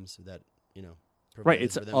welfare programs that, provide Right,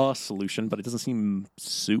 this it's for them. a solution, but it doesn't seem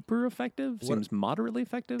super effective. Seems moderately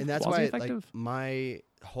effective, And that's why, like, quasi-effective. my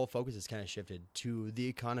whole focus is kind of shifted to the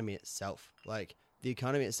economy itself. Like, the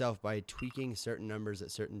economy itself, by tweaking certain numbers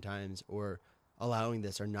at certain times or allowing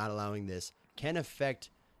this or not allowing this, can affect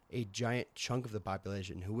a giant chunk of the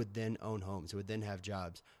population who would then own homes, who would then have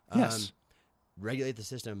jobs. Yes. Regulate the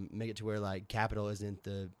system, make it to where, like, capital isn't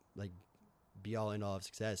the, like, be-all, end-all of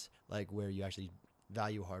success, like, where you actually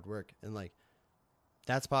value hard work. And, like,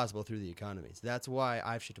 that's possible through the economy. So that's why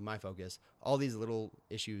I've shifted my focus. All these little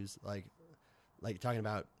issues, like talking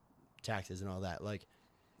about taxes and all that, like,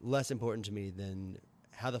 less important to me than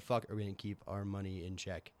how the fuck are we going to keep our money in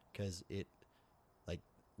check? Because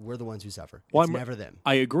we're the ones who suffer. Well, It's never them.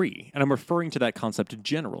 I agree, and I'm referring to that concept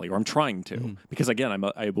generally, or I'm trying to, because again,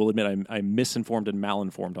 I will admit I'm misinformed and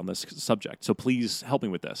malinformed on this subject. So please help me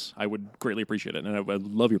with this. I would greatly appreciate it, and I would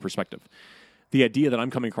love your perspective. The idea that I'm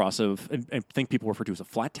coming across of, and I think people refer to as a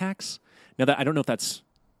flat tax. Now, that I don't know if that's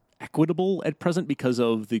equitable at present because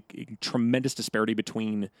of the tremendous disparity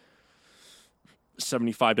between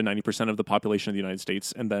 75 to 90% of the population of the United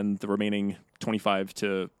States, and then the remaining 25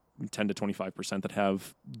 to 10 to 25% that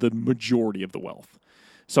have the majority of the wealth.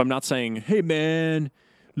 So I'm not saying, hey man,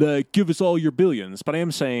 like, give us all your billions, but I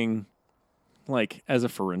am saying, like, as a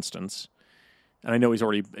for instance, and I know he's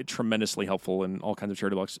already tremendously helpful in all kinds of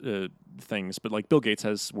charitable things, but like Bill Gates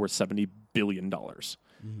has worth $70 billion.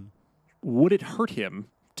 Would it hurt him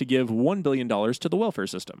to give $1 billion to the welfare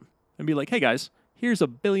system and be like, hey guys, here's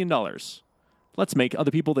 $1 billion. Let's make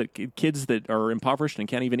other people, kids that are impoverished and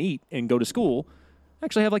can't even eat and go to school,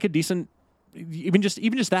 actually have like a decent, even just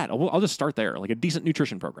that. I'll just start there, like a decent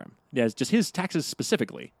nutrition program. Yeah, it's just his taxes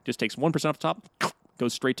specifically just takes 1% off the top,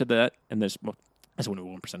 goes straight to that, and there's only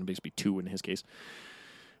 1%, basically 2 in his case,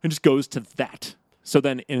 and just goes to that. So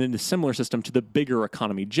then, in a similar system to the bigger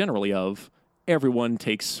economy generally of everyone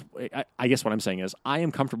takes. I guess what I'm saying is I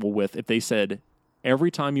am comfortable with if they said every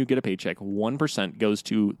time you get a paycheck, 1% goes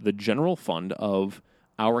to the general fund of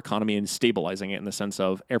our economy and stabilizing it in the sense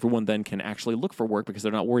of everyone then can actually look for work because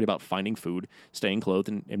they're not worried about finding food, staying clothed,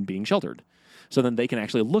 and being sheltered. So then they can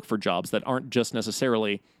actually look for jobs that aren't just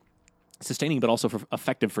necessarily sustaining, but also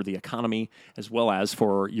effective for the economy as well as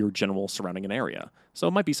for your general surrounding an area. So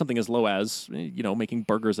it might be something as low as, making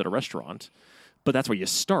burgers at a restaurant, but that's where you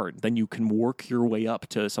start. Then you can work your way up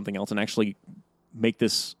to something else and actually make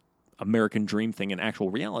this American dream thing an actual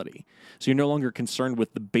reality. So you're no longer concerned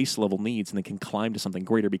with the base level needs and then can climb to something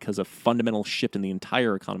greater because a fundamental shift in the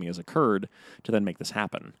entire economy has occurred to then make this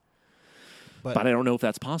happen. But I don't know if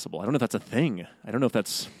that's possible. I don't know if that's a thing. I don't know if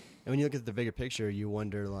that's... And when you look at the bigger picture, you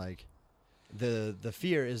wonder, like, the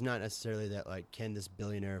fear is not necessarily that, like, can this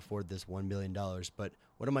billionaire afford this $1 billion, but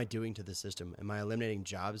what am I doing to the system? Am I eliminating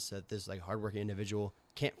jobs so that this, like, hardworking individual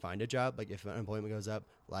can't find a job? Like, if unemployment goes up,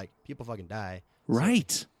 like, people fucking die.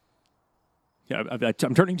 Right. Yeah,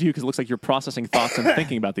 I'm turning to you because it looks like you're processing thoughts and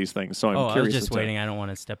thinking about these things. So I'm curious. I was just waiting. I don't want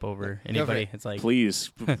to step over anybody. It's like, please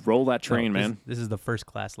roll that train, man. This is the first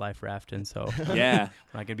class life rafting, so yeah,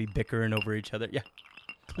 we're not gonna be bickering over each other. Yeah.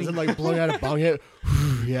 Is it like blowing out a bong hit?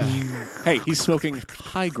 Yeah. Hey, he's smoking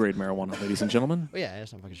high-grade marijuana, ladies and gentlemen. Oh, yeah,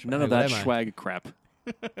 that's not fucking None of that swag crap.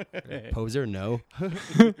 Poser, no.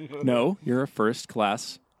 No, you're a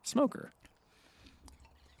first-class smoker.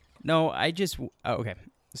 No, okay.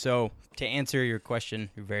 So to answer your question,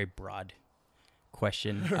 your very broad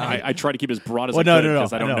question. I try to keep as broad as I could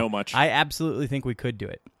because I don't know much. I absolutely think we could do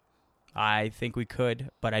it. I think we could,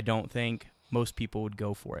 but I don't think most people would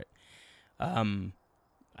go for it.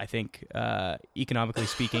 I think economically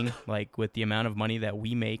speaking, like with the amount of money that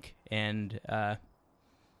we make and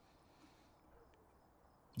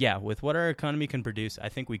with what our economy can produce, I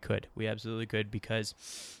think we could. We absolutely could because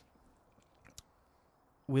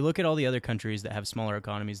we look at all the other countries that have smaller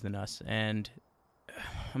economies than us, and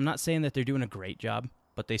I'm not saying that they're doing a great job,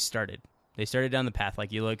 but they started. They started down the path,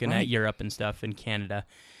 like you're looking at Europe and stuff and Canada.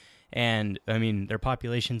 And, I mean, their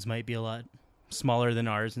populations might be a lot smaller than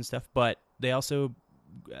ours and stuff, but they also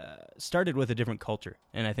started with a different culture,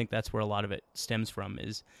 and I think that's where a lot of it stems from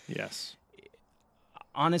is... Yes.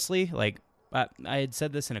 Honestly, like, I had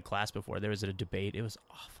said this in a class before. There was a debate. It was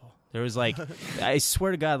awful. There was like, I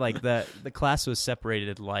swear to God, like the class was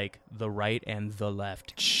separated like the right and the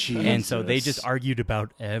left. Jesus. And so they just argued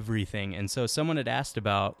about everything. And so someone had asked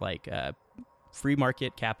about like free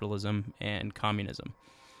market capitalism and communism.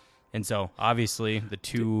 And so, obviously, the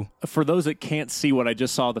two... For those that can't see what I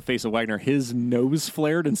just saw the face of Wagner, his nose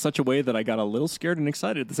flared in such a way that I got a little scared and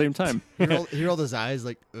excited at the same time. He rolled his eyes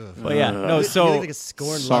like, ugh. But yeah, no, He so... looked like a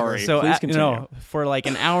scorned Sorry. lover. So, Please continue. for like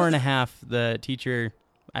an hour and a half, the teacher,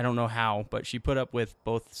 I don't know how, but she put up with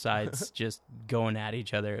both sides just going at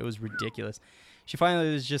each other. It was ridiculous. She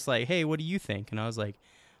finally was just like, hey, what do you think? And I was like,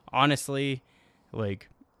 honestly, like,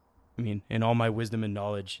 I mean, in all my wisdom and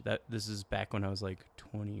knowledge, that this is back when I was like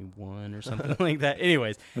 21 or something like that.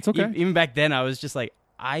 Anyways, That's okay. Even back then, I was just like,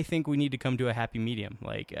 I think we need to come to a happy medium.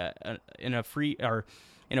 Like in a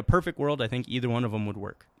perfect world, I think either one of them would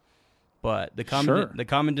work. But the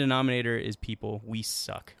common denominator is people. We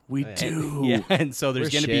suck. We yeah. do. Yeah, and so there's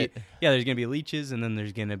We're gonna be shit. there's gonna be leeches, and then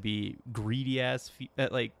there's gonna be greedy ass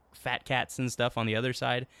like fat cats and stuff on the other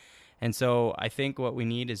side. And so I think what we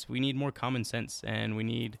need is more common sense, and we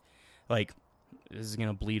need like this is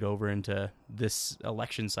gonna bleed over into this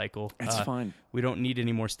election cycle. It's fine. We don't need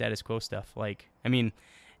any more status quo stuff. Like, I mean,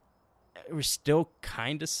 we're still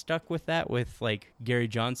kind of stuck with that with like Gary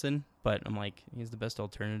Johnson, but I'm like, he's the best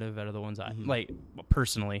alternative out of the ones I like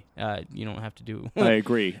personally. You don't have to do. I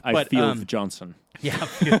agree. I But, feel the Johnson. Yeah,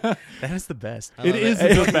 that is the best. It is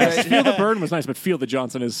the best. Feel the Burn was nice, but Feel the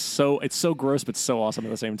Johnson is so gross, but so awesome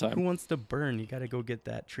at the same Who time. wants to burn? You got to go get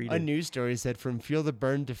that treated. A news story said from Feel the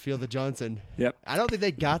Burn to Feel the Johnson. Yep. I don't think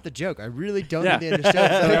they got the joke. I really don't Yeah. think they understood.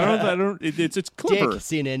 I don't. It's Dick, clever.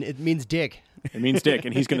 CNN. It means dick. It means dick,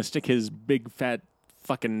 and he's going to stick his big fat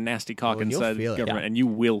fucking nasty cock Oh, and you'll inside feel it. government, Yeah. and you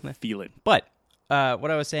will feel it. But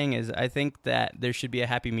what I was saying is, I think that there should be a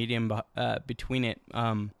happy medium between it.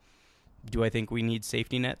 Do I think we need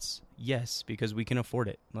safety nets? Yes, because we can afford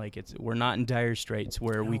it. Like we're not in dire straits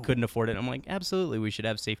where we couldn't afford it. I'm like, absolutely, we should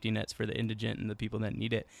have safety nets for the indigent and the people that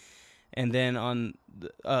need it. And then on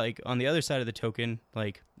the other side of the token,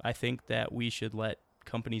 like I think that we should let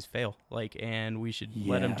companies fail, and we should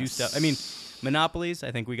let them do stuff. I mean, monopolies,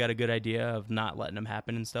 I think we got a good idea of not letting them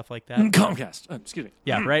happen and stuff like that. Comcast. Excuse me.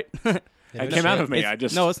 Yeah, right? It came out of me.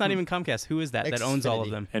 No, it's not even Comcast. Who is that owns all of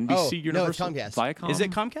Xfinity. them? NBC Oh, no, it's Universal. Comcast. Viacom. Is it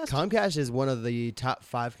Comcast? Comcast is one of the top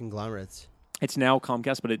 5 conglomerates. It's now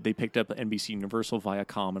Comcast, but they picked up NBC Universal,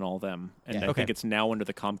 Viacom, and all them, and Yeah. I think it's now under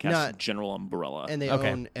the Comcast general umbrella. And they Okay.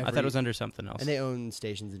 own I thought it was under something else. and they own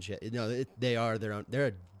stations and shit. No, they are their own. They're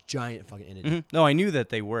a giant fucking entity. Mhm. No, I knew that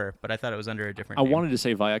they were, but I thought it was under a different I name. wanted to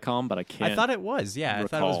say Viacom, but I can't. I thought it was. Yeah, I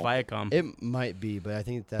thought it was recall. Viacom. It might be, but I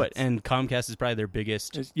think that's And Comcast is probably their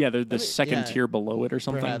biggest. Yeah, they're the I mean, second yeah. tier below it or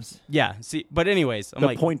something. perhaps. Yeah. See, but anyways, I'm The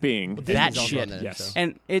like, point being, that Disney's also shit. on there, Yes. so.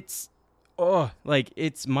 and it's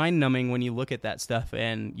it's mind numbing when you look at that stuff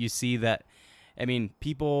and you see that. I mean,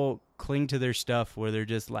 people cling to their stuff where they're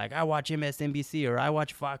just like, I watch MSNBC or I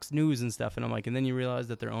watch Fox News and stuff, and I'm like, and then you realize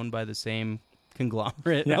that they're owned by the same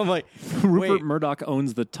conglomerate. Yeah. I'm like, Rupert wait. Murdoch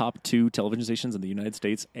owns the top 2 television stations in the United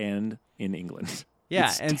States and in England. Yeah,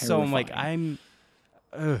 It's and so I'm like, terrifying.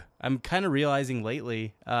 I'm kind of realizing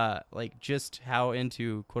lately, like just how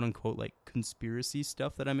into quote unquote like conspiracy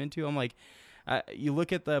stuff that I'm into. I'm like, you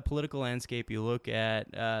look at the political landscape, you look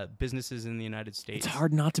at businesses in the United States. It's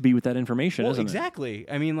hard not to be with that information, Well, isn't exactly.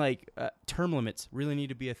 I mean, like term limits really need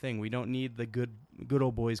to be a thing. We don't need the good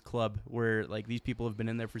old boys club where like these people have been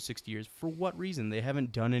in there for 60 years. For what reason? They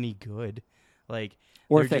haven't done any good. Like,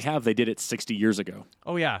 Or they're if they just- have, they did it 60 years ago.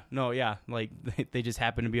 Oh yeah, no, yeah. Like they just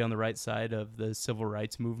happen to be on the right side of the civil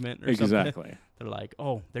rights movement or something. Exactly. They're like,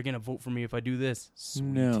 oh, they're gonna vote for me if I do this. Sweet.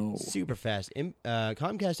 No. Super fast.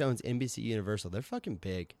 Comcast owns NBC Universal. They're fucking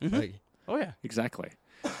big. Mhm. Like, Oh yeah. Exactly.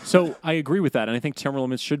 So I agree with that, and I think term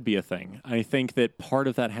limits should be a thing. I think that part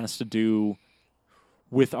of that has to do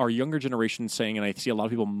with our younger generation saying, and I see a lot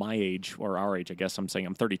of people my age, or our age, I guess I'm saying,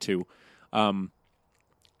 I'm 32,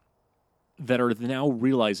 that are now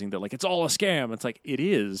realizing that like it's all a scam. It's like it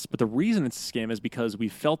is, but the reason it's a scam is because we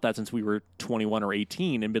felt that since we were 21 or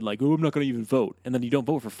 18 and been like, oh, I'm not going to even vote, and then you don't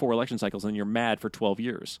vote for 4 election cycles and you're mad for 12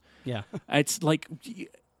 years. Yeah. It's like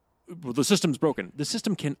the system's broken. The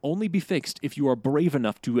system can only be fixed if you are brave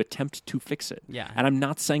enough to attempt to fix it. Yeah. And I'm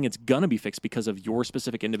not saying it's going to be fixed because of your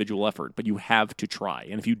specific individual effort, but you have to try.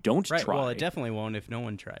 And if you don't Right. try, Well, it definitely won't if no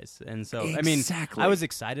one tries. And so, Exactly. I was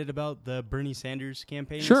excited about the Bernie Sanders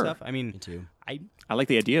campaign Sure. and stuff. I mean, me too. I like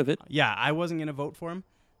the idea of it. Yeah, I wasn't gonna vote for him,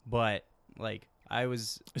 but like I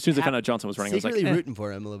was As soon as I found out Johnson was running, I was like, Secretly rooting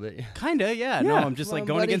for him a little bit. kinda, yeah. No, Yeah. I'm just like Well,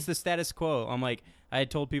 going buddy. against the status quo. I'm like, I had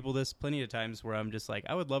told people this plenty of times where I'm just like,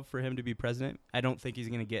 I would love for him to be president. I don't think he's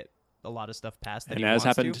gonna get a lot of stuff passed that and he as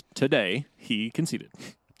wants happened to. today, he conceded.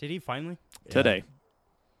 Did he finally? Today.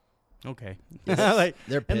 Okay. Like,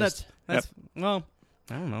 They're and pissed. that's well,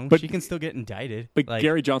 I don't know. But- she can still get indicted. But like,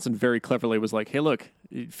 Gary Johnson very cleverly was like, hey, look,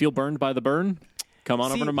 you feel burned by the burn? Come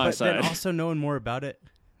on over to my but side. Then also knowing more about it,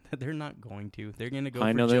 they're not going to. They're going to go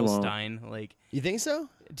I for know they Jill won't. Stein. Like, You think so?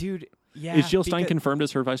 dude, yeah. Is Jill Stein because- confirmed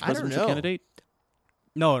as her vice I don't presidential know. candidate?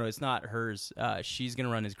 No, it's not hers. She's going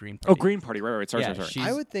to run as Green Oh, Party. Green Party. Right. Sorry. Yeah, sorry. she's-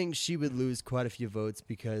 I would think she would lose quite a few votes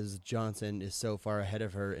because Johnson is so far ahead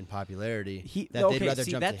of her in popularity that they'd rather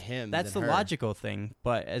jump to him. That's than the her. logical thing.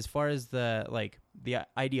 But as far as the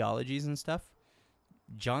ideologies and stuff,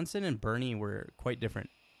 Johnson and Bernie were quite different.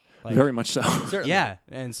 Like, Very much so. Certainly. yeah,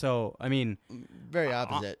 and so I mean, Very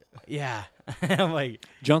opposite. yeah, I'm like,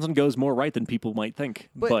 Johnson goes more right than people might think.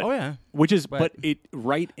 But- oh yeah, Which is, But- but it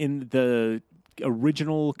right in the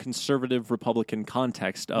original conservative Republican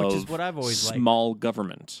context of Which is what I've always liked. small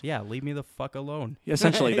government. yeah, leave me the fuck alone.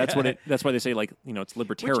 Essentially, that's what Yeah. it. That's why they say it's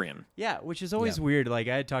libertarian. Yeah, which is always Yeah. weird. Like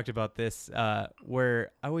I had talked about this,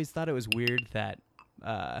 where I always thought it was weird that,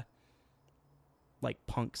 like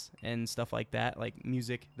punks and stuff like that, like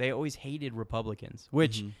music, they always hated Republicans.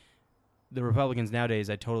 Which the Republicans nowadays,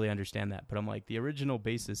 I totally understand that. But I'm like, the original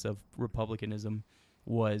basis of Republicanism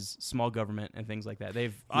was small government and things like that.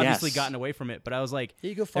 They've obviously Yes. gotten away from it. But I was like,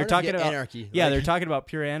 You go far they're enough to talking get about anarchy. Yeah, Like, they're talking about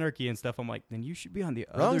pure anarchy and stuff. I'm like, then you should be on the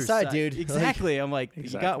Wrong other side, dude. Like- Exactly. I'm like, you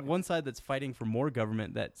got Exactly. one side that's fighting for more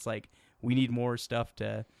government. That's like, we need more stuff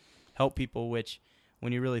to help people. Which,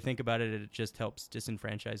 when you really think about it, it just helps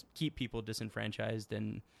keep people disenfranchised,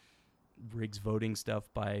 and rigs voting stuff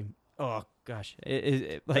by. Oh gosh,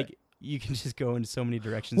 like you can just go in so many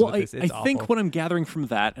directions Well, with this. It's I think awful. what I'm gathering from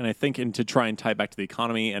that, and I think, and to try and tie back to the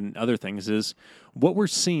economy and other things, is what we're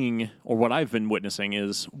seeing, or what I've been witnessing,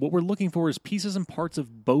 is what we're looking for is pieces and parts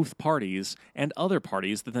of both parties and other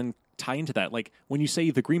parties that then tie into that. Like when you say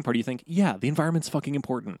the Green Party, you think, yeah, the environment's fucking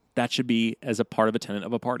important. That should be as a part of a tenet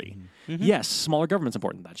of a party. Yes, smaller government's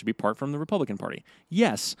important. That should be part from the Republican Party.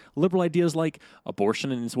 Yes, liberal ideas like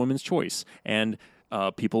abortion and it's women's choice, and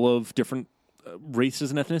people of different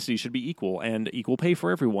races and ethnicities should be equal, and equal pay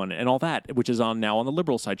for everyone, and all that, which is now on the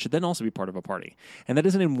liberal side, should then also be part of a party. And that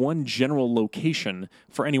isn't in one general location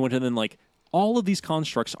for anyone to then like. All of these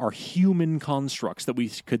constructs are human constructs that we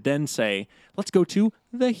could then say, let's go to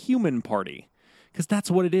the human party. Because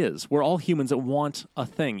that's what it is. We're all humans that want a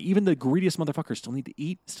thing. Even the greediest motherfuckers still need to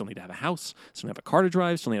eat, still need to have a house, still need to have a car to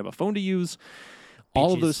drive, still need to have a phone to use. All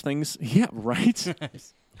of Beaches. those things. Yeah, right?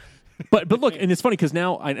 But look, and it's funny because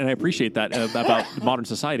now, and I appreciate that about modern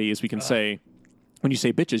society, is we can say, when you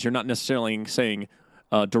say bitches, you're not necessarily saying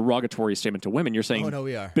a derogatory statement to women. You're saying, Oh, no,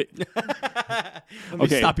 we are. Let me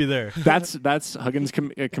okay. stop you there. That's Huggins'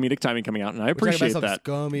 comedic timing coming out, and I We're talking about appreciate some that.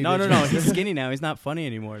 Scummy No, bitches. He's skinny now. He's not funny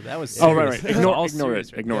anymore. That was Oh, serious. right. That was all Ignore serious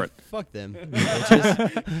it. right Ignore there. it. Fuck them.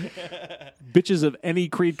 Bitches. Bitches of any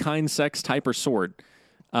creed, kind, sex, type, or sort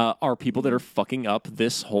are people that are fucking up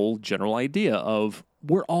this whole general idea of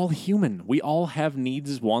we're all human. We all have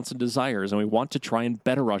needs, wants, and desires, and we want to try and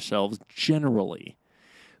better ourselves generally.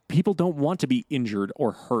 People don't want to be injured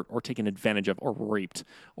or hurt or taken advantage of or raped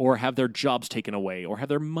or have their jobs taken away or have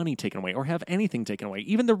their money taken away or have anything taken away.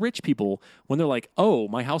 Even the rich people, when they're like, oh,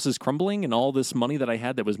 my house is crumbling and all this money that I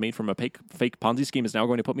had that was made from a fake Ponzi scheme is now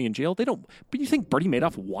going to put me in jail. They don't. But you think Bernie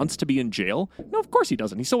Madoff wants to be in jail? No, of course he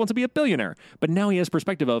doesn't. He still wants to be a billionaire. But now he has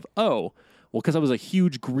perspective of, oh, well, because I was a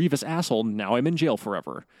huge, grievous asshole, now I'm in jail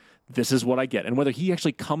forever. This is what I get. And whether he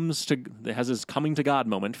actually has his coming to God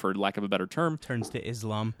moment, for lack of a better term. Turns to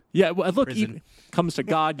Islam. Yeah, well, look, he Prison. comes to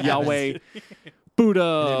God, Yahweh,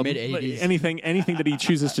 Buddha, In their mid-80s. anything that he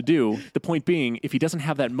chooses to do. The point being, if he doesn't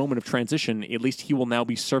have that moment of transition, at least he will now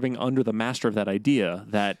be serving under the master of that idea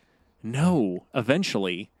that, no,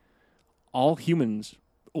 eventually, all humans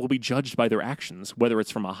will be judged by their actions, whether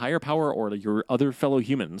it's from a higher power or your other fellow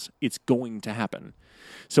humans. It's going to happen.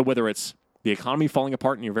 So whether it's the economy falling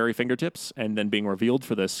apart in your very fingertips and then being revealed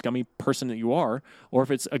for the scummy person that you are, or if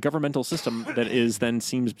it's a governmental system that is then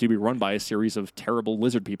seems to be run by a series of terrible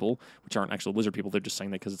lizard people, which aren't actual lizard people, they're just saying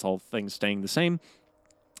that because it's all things staying the same.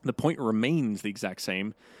 The point remains the exact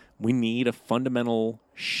same. We need a fundamental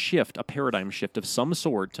shift, a paradigm shift of some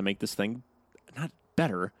sort to make this thing not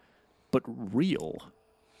better, but real.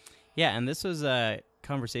 Yeah, and this was a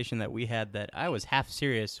conversation that we had that I was half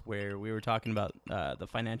serious, where we were talking about the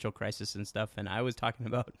financial crisis and stuff, and I was talking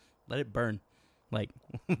about let it burn, like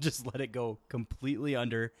just let it go completely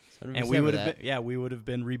under, and we 100% would with have that. been, we would have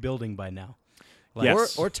been rebuilding by now. Like,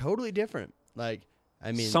 Yes. Or totally different. Like,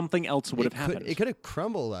 I mean, Something else would have happened. It could have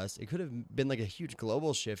crumbled us. It could have been like a huge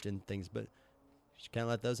global shift in things, but you can't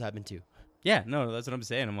let those happen too. Yeah, no, that's what I'm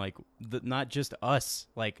saying. I'm like, not just us.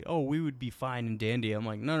 Like, oh, we would be fine and dandy. I'm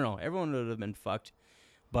like, no, everyone would have been fucked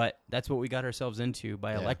But that's what we got ourselves into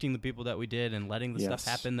by electing the people that we did and letting the stuff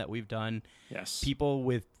happen that we've done. Yes. People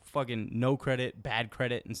with fucking no credit, bad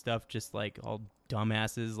credit and stuff, just like all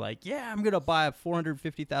dumbasses like, yeah, I'm going to buy a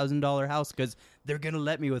 $450,000 house because they're going to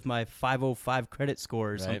let me with my 505 credit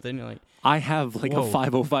score or something. You're like, I have like a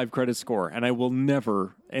 505 credit score, and I will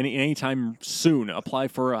never, anytime soon, apply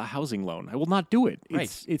for a housing loan. I will not do it.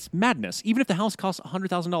 It's madness. Even if the house costs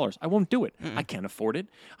 $100,000, I won't do it. I can't afford it.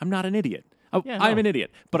 I'm not an idiot. I'm an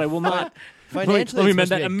idiot, but I will not. Financially, let me it's amend supposed to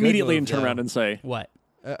that be a good immediately move, and turn though. around and say, what?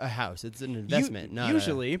 A house. It's an investment, not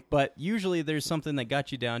usually there's something that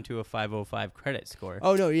got you down to a 505 credit score.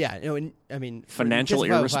 Oh, no, yeah. No, I mean... financial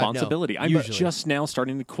irresponsibility. I'm usually. just now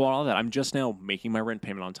starting to quell all that. I'm just now making my rent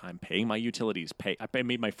payment on time, paying my utilities. I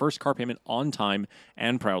made my first car payment on time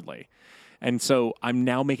and proudly. And so I'm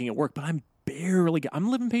now making it work, but I'm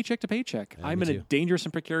living paycheck to paycheck. Yeah, I'm in me a too. dangerous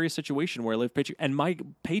and precarious situation where I live paycheck, and my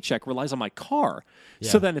paycheck relies on my car.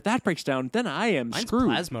 So then if that breaks down, then I am Mine's screwed.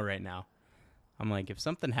 plasma right now. I'm like, if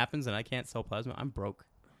something happens and I can't sell plasma, I'm broke.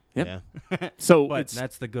 Yep. Yeah. So But it's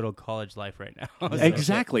that's the good old college life right now.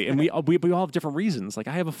 exactly, and we all have different reasons. Like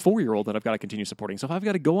I have a 4-year-old that I've got to continue supporting. So if I've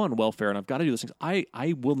got to go on welfare and I've got to do those things,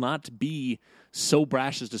 I will not be so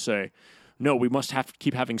brash as to say, no, we must have to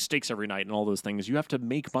keep having steaks every night and all those things. You have to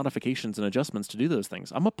make modifications and adjustments to do those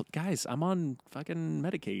things. I'm on fucking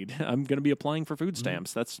Medicaid. I'm going to be applying for food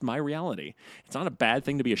stamps. That's my reality. It's not a bad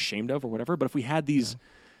thing to be ashamed of or whatever. But if we had these.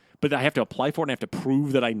 But I have to apply for it and I have to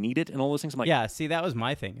prove that I need it and all those things. I'm like, yeah, see, that was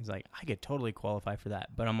my thing. It's like, I could totally qualify for that.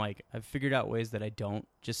 But I'm like, I've figured out ways that I don't,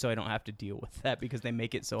 just so I don't have to deal with that because they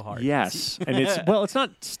make it so hard. yes. And it's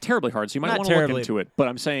not terribly hard, so you might Not want to look terribly. into it. But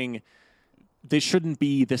I'm saying there shouldn't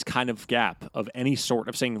be this kind of gap of any sort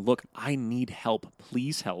of saying, look, I need help.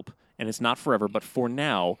 Please help. And it's not forever, but for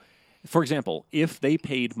now, for example, if they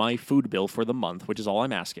paid my food bill for the month, which is all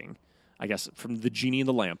I'm asking, I guess, from the genie in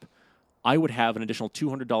the lamp, I would have an additional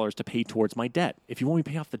 $200 to pay towards my debt. If you want me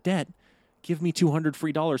to pay off the debt, give me $200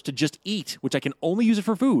 free to just eat, which I can only use it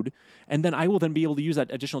for food, and then I will then be able to use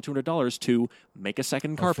that additional $200 to make a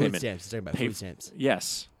second car food payment. Stamps. Talking about food stamps.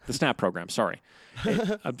 Yes, the SNAP program. Sorry.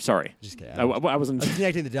 I'm sorry. Just kidding. I wasn't. I was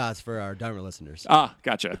connecting the dots for our dumber listeners.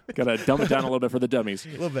 Gotcha. Got to dumb it down a little bit for the dummies. A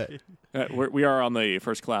little bit. We are on the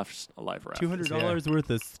first class live Raft. $200 worth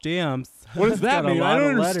of stamps. What does that Got a mean? I lot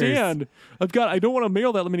don't of letters. understand. I don't want to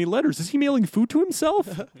mail that many letters. Is he mailing food to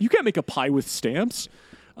himself? You can't make a pie with stamps.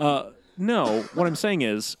 No, what I'm saying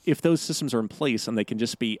is if those systems are in place and they can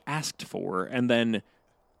just be asked for and then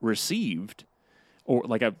received, or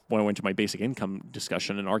like when I went to my basic income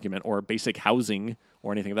discussion and argument, or basic housing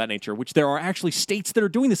or anything of that nature, which there are actually states that are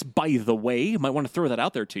doing this, by the way. You might want to throw that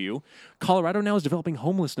out there to you. Colorado now is developing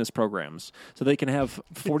homelessness programs so they can have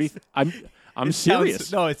 40... I'm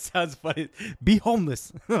serious. It sounds funny. Be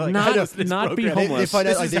homeless. Like, Not homelessness be program. homeless. They find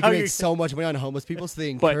out This like is they how can you're- make so much money on homeless people, so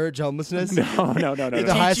they But- encourage homelessness. No.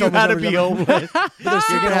 The highest Teach you how to homeless be numbers homeless. ever. They're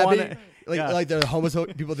You're gonna happy. wanna- Like the homeless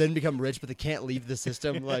people then become rich, but they can't leave the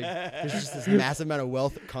system. Like there's just this massive amount of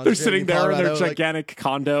wealth. They're sitting there in their Colorado, like, gigantic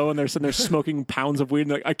condo, and they're sitting there smoking pounds of weed.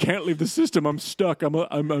 And they're like, I can't leave the system. I'm stuck. I'm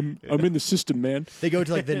in the system, man. they go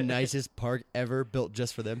to like the nicest park ever built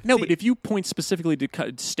just for them. No, but if you point specifically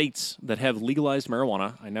to states that have legalized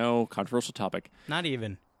marijuana, I know, controversial topic. Not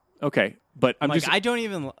even. Okay, but I'm Like, just I don't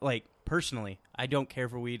even, like, personally, I don't care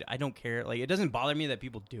for weed. I don't care. Like, it doesn't bother me that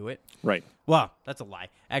people do it. right. Well, that's a lie.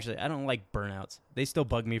 Actually, I don't like burnouts. They still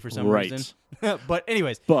bug me for some Right. reason. But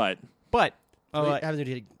anyways, But What happens when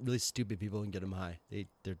you get really stupid people and get them high?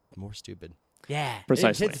 They're more stupid. yeah.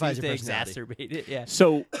 Precisely. It intensifies Seems your to personality. exacerbate it. Yeah.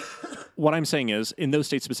 So what I'm saying is, in those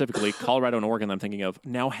states specifically, Colorado and Oregon that I'm thinking of,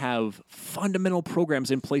 now have fundamental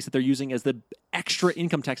programs in place that they're using as the extra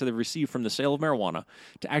income tax that they've received from the sale of marijuana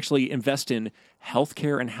to actually invest in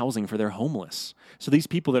healthcare and housing for their homeless. So these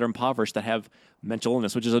people that are impoverished, that have mental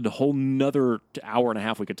illness, which is a whole nother hour and a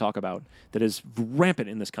half we could talk about, that is rampant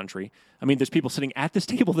in this country. I mean, there's people sitting at this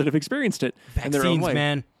table that have experienced it in their own Vaccines, way.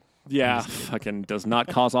 man. Yeah, fucking does not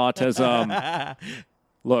cause autism.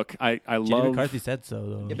 Look, I Jenny love... McCarthy said so,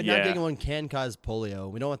 though. Yeah, but Yeah. not getting one can cause polio.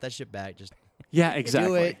 We don't want that shit back. Just Yeah,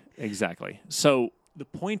 exactly. it. Exactly. So the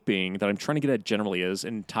point being that I'm trying to get at generally is,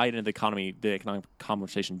 and tie it into the economic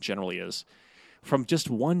conversation generally is, from just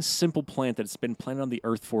one simple plant that's been planted on the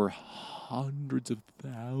earth for hundreds of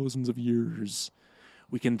thousands of years,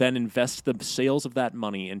 we can then invest the sales of that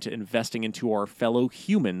money into investing into our fellow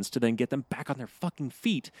humans to then get them back on their fucking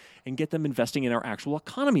feet and get them investing in our actual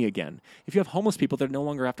economy again. If you have homeless people that no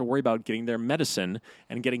longer have to worry about getting their medicine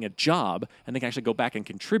and getting a job, and they can actually go back and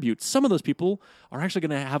contribute, some of those people are actually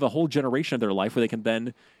going to have a whole generation of their life where they can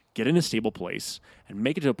then get in a stable place, and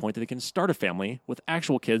make it to a point that they can start a family with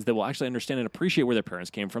actual kids that will actually understand and appreciate where their parents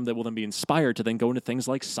came from, that will then be inspired to then go into things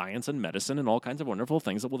like science and medicine and all kinds of wonderful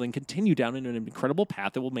things that will then continue down in an incredible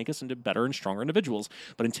path that will make us into better and stronger individuals.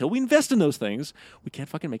 But until we invest in those things, we can't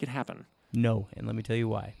fucking make it happen. No, and let me tell you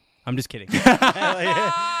why. I'm just kidding.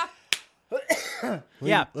 Let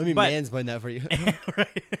me but- mansplain that for you.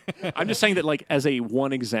 I'm just saying that, like, as a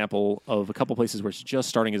one example of a couple places where it's just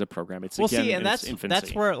starting as a program, it's again see, and in that's its infancy.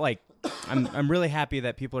 that's where like I'm really happy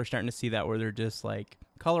that people are starting to see that, where they're just like,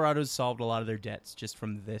 Colorado's solved a lot of their debts just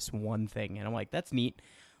from this one thing, and I'm like, that's neat.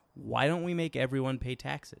 Why don't we make everyone pay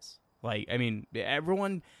taxes? Like, I mean,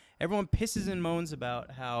 everyone pisses and moans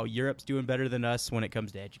about how Europe's doing better than us when it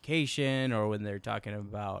comes to education, or when they're talking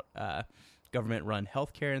about government-run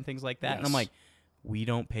healthcare and things like that. Yes. And I'm like, we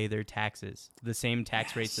don't pay their taxes, the same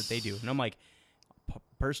tax rates that they do. And I'm like,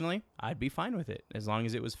 personally, I'd be fine with it as long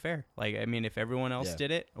as it was fair. Like, I mean, if everyone else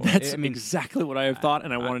did it, That's I mean, exactly what I have thought,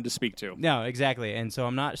 and I wanted to speak to. no, exactly. And so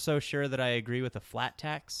I'm not so sure that I agree with a flat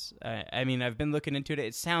tax. I mean, I've been looking into it.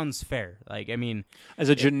 It sounds fair. Like, I mean, As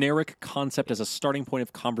a generic concept, as a starting point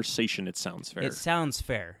of conversation, it sounds fair. it sounds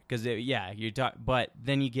fair because, you talk, but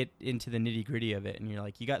then you get into the nitty gritty of it, and you're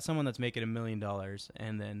like, you got someone that's making $1 million,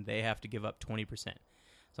 and then they have to give up 20%.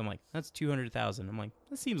 So I'm like, that's 200,000. I'm like,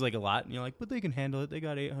 that seems like a lot. And you're like, but they can handle it. They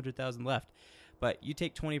got 800,000 left. But you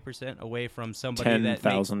take 20% away from somebody that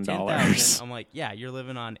makes $10,000. $10,000. I'm like, yeah, you're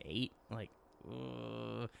living on 8. Like,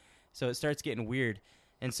 so it starts getting weird.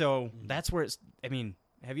 And so that's where it's. I mean,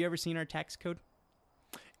 have you ever seen our tax code?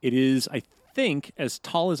 It is, I think, as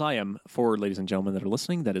tall as I am, for ladies and gentlemen that are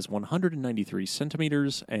listening, that is 193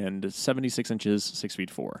 centimeters and 76 inches, 6 feet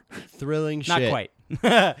 4. Thrilling Not shit. quite,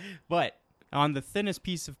 but on the thinnest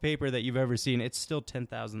piece of paper that you've ever seen, it's still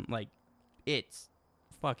 10,000. Like, it's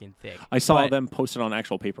fucking thick. I saw But- them posted on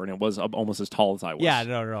actual paper, and it was almost as tall as I was. Yeah,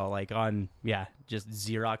 no, like on just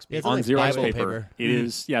Xerox Yeah, it's paper. On like Xerox Bible paper. paper. It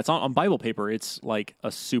is, yeah, it's on Bible paper. It's like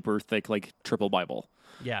a super thick, like triple Bible.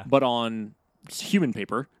 Yeah, But on human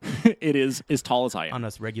paper, it is as tall as I am. on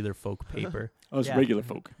us regular folk paper. Us Yeah. regular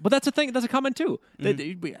folk. But that's a thing. That's a comment too. That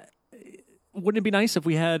wouldn't it be nice if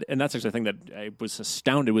we had? And that's actually a thing that I was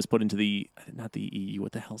astounded was put into the not the EU.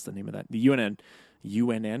 What the hell's the name of that? The UNN.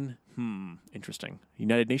 UNN. Interesting.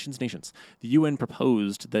 United Nations. The UN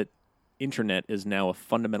proposed that internet is now a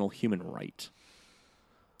fundamental human right.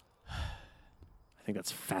 I think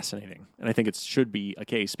that's fascinating, and I think it should be a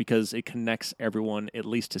case because it connects everyone at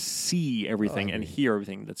least to see everything and hear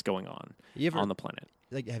everything that's going on on the planet.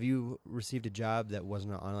 Like, have you received a job that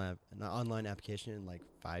wasn't an online application in like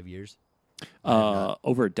 5 years?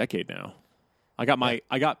 Over a decade now.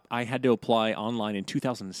 I had to apply online in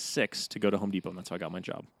 2006 to go to Home Depot, and that's how I got my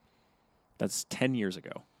job. That's 10 years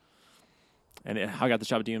ago. And how I got the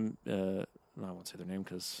job at DM, I won't say their name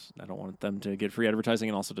because I don't want them to get free advertising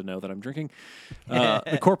and also to know that I'm drinking.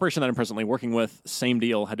 The corporation that I'm presently working with, same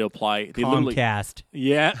deal, had to apply. They literally- Comcast.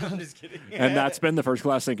 Yeah. I'm just kidding. And that's been the first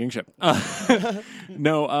class sinking ship.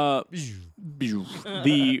 No,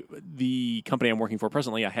 the company I'm working for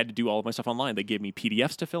presently, I had to do all of my stuff online. They gave me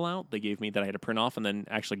PDFs to fill out. They gave me that I had to print off and then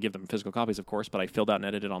actually give them physical copies, of course, but I filled out and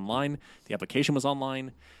edited online. The application was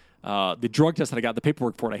online. The drug test that I got, the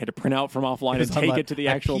paperwork for it, I had to print out from offline and take it to the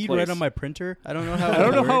actual I peed place. right on my printer. I don't know how. I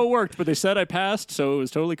don't know how it worked, but they said I passed, so it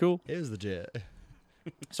was totally cool. It was legit.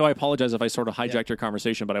 So I apologize if I sort of hijacked your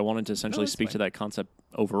conversation, but I wanted to essentially it's speak fine. to that concept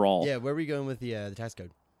overall. Yeah, where are we going with the tax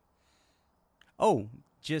code? Oh,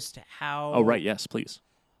 just how. Oh, right. Yes, please.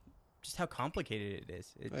 Just how complicated it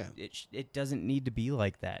is. Oh, yeah. It doesn't need to be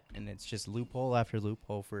like that, and it's just loophole after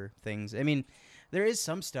loophole for things. I mean, there is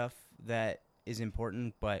some stuff that is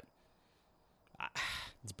important, but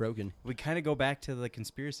It's broken. we kind of go back to the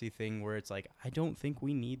conspiracy thing where it's like, I don't think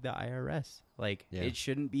we need the IRS. Like, Yeah. it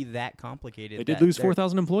shouldn't be that complicated. They did that lose they're-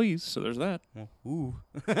 4,000 employees, so there's that. Well, ooh.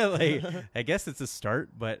 Like, I guess it's a start,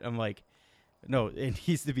 but I'm like, no, it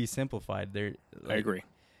needs to be simplified. There, I agree.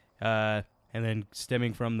 And then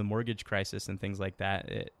stemming from the mortgage crisis and things like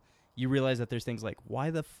that, you realize that there's things like, why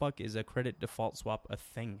the fuck is a credit default swap a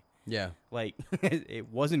thing? Yeah. Like, it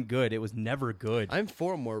wasn't good. It was never good. I'm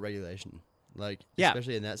for more regulation. Like, Yeah.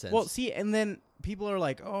 especially in that sense. Well, see, and then people are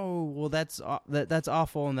like, "Oh, well, that's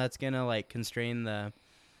awful, and that's gonna like constrain the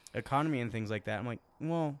economy and things like that." I'm like,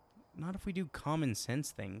 "Well, not if we do common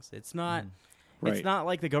sense things. It's not. Right. It's not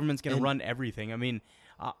like the government's gonna And- run everything. I mean,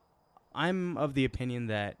 I'm of the opinion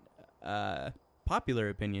that popular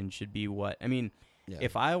opinion should be what I mean. Yeah.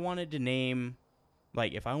 If I wanted to name.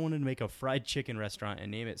 Like, if I wanted to make a fried chicken restaurant and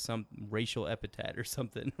name it some racial epithet or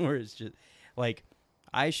something, or it's just, like,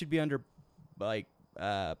 I should be under, like,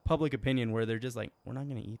 public opinion where they're just like, we're not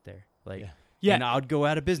going to eat there. Like, Yeah. Yeah. and I'd go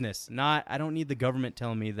out of business. I don't need the government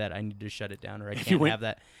telling me that I need to shut it down or I you can't went- have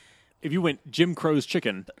that. If you went Jim Crow's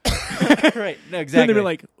chicken, Right? No, then exactly. they'd be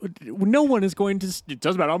like, no one is going to. It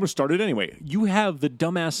doesn't matter. I'm going to start it anyway. You have the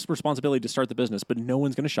dumbass responsibility to start the business, but no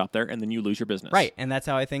one's going to shop there, and then you lose your business. Right, and that's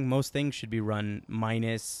how I think most things should be run.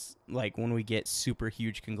 Minus like when we get super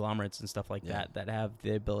huge conglomerates and stuff like that have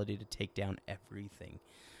the ability to take down everything.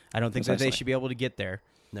 I don't think that they Precisely. should be able to get there.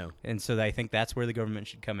 No. And so I think that's where the government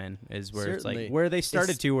should come in, is where it's Certainly. like where they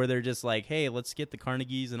started It's- to, where they're just like, hey, let's get the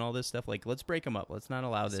Carnegies and all this stuff. Like, let's break them up. Let's not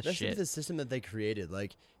allow this Especially shit. the system that they created.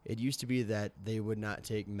 Like, it used to be that they would not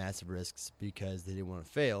take massive risks because they didn't want to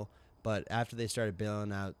fail. But after they started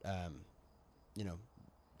bailing out,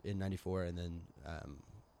 in '94 and then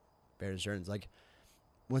Bear Stearns, like,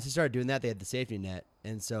 once they started doing that, they had the safety net.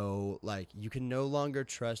 And so, like, you can no longer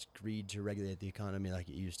trust greed to regulate the economy like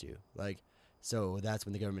it used to. Like, so that's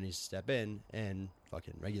when the government needs to step in and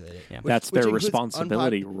fucking regulate it. Yeah. That's which their includes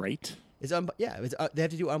responsibility, right? It's they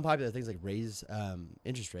have to do unpopular things like raise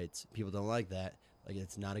interest rates. People don't like that. Like,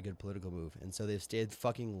 it's not a good political move, and so they've stayed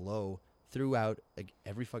fucking low throughout like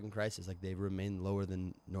every fucking crisis. Like, they've remained lower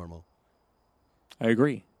than normal. I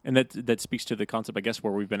agree, and that speaks to the concept, I guess,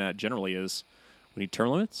 where we've been at generally is we need term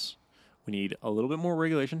limits, we need a little bit more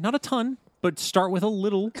regulation, not a ton, but start with a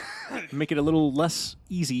little, make it a little less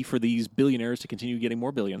easy for these billionaires to continue getting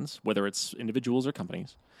more billions, whether it's individuals or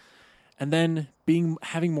companies. And then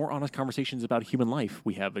having more honest conversations about human life.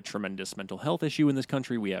 We have a tremendous mental health issue in this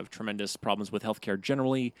country. We have tremendous problems with healthcare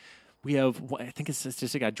generally. We have, I think it's a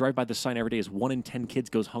statistic, I drive by the sign every day, is 1 in 10 kids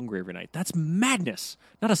goes hungry every night. That's madness.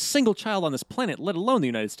 Not a single child on this planet, let alone the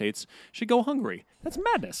United States, should go hungry. That's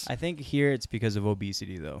madness. I think here it's because of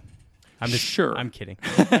obesity, though. I'm just Sure. I'm kidding.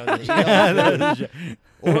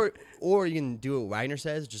 Or you can do what Wagner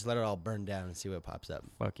says, just let it all burn down and see what pops up.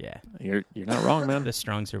 Fuck yeah. You're not wrong, man. The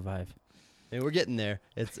strong survive. And we're getting there.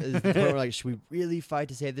 It's the point where, like, should we really fight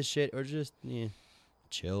to save this shit, or just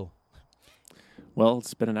chill? Well,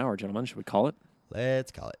 it's been an hour, gentlemen. Should we call it?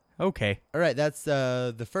 Let's call it. Okay. All right, that's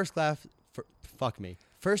the first class.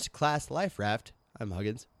 First class life raft. I'm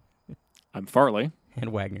Huggins. I'm Farley.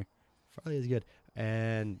 And Wagner. Farley is good.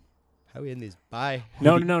 And how we end these? Bye.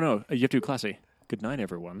 No. You have to do classy. Good night,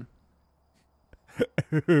 everyone.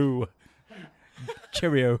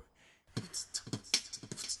 Cheerio. It's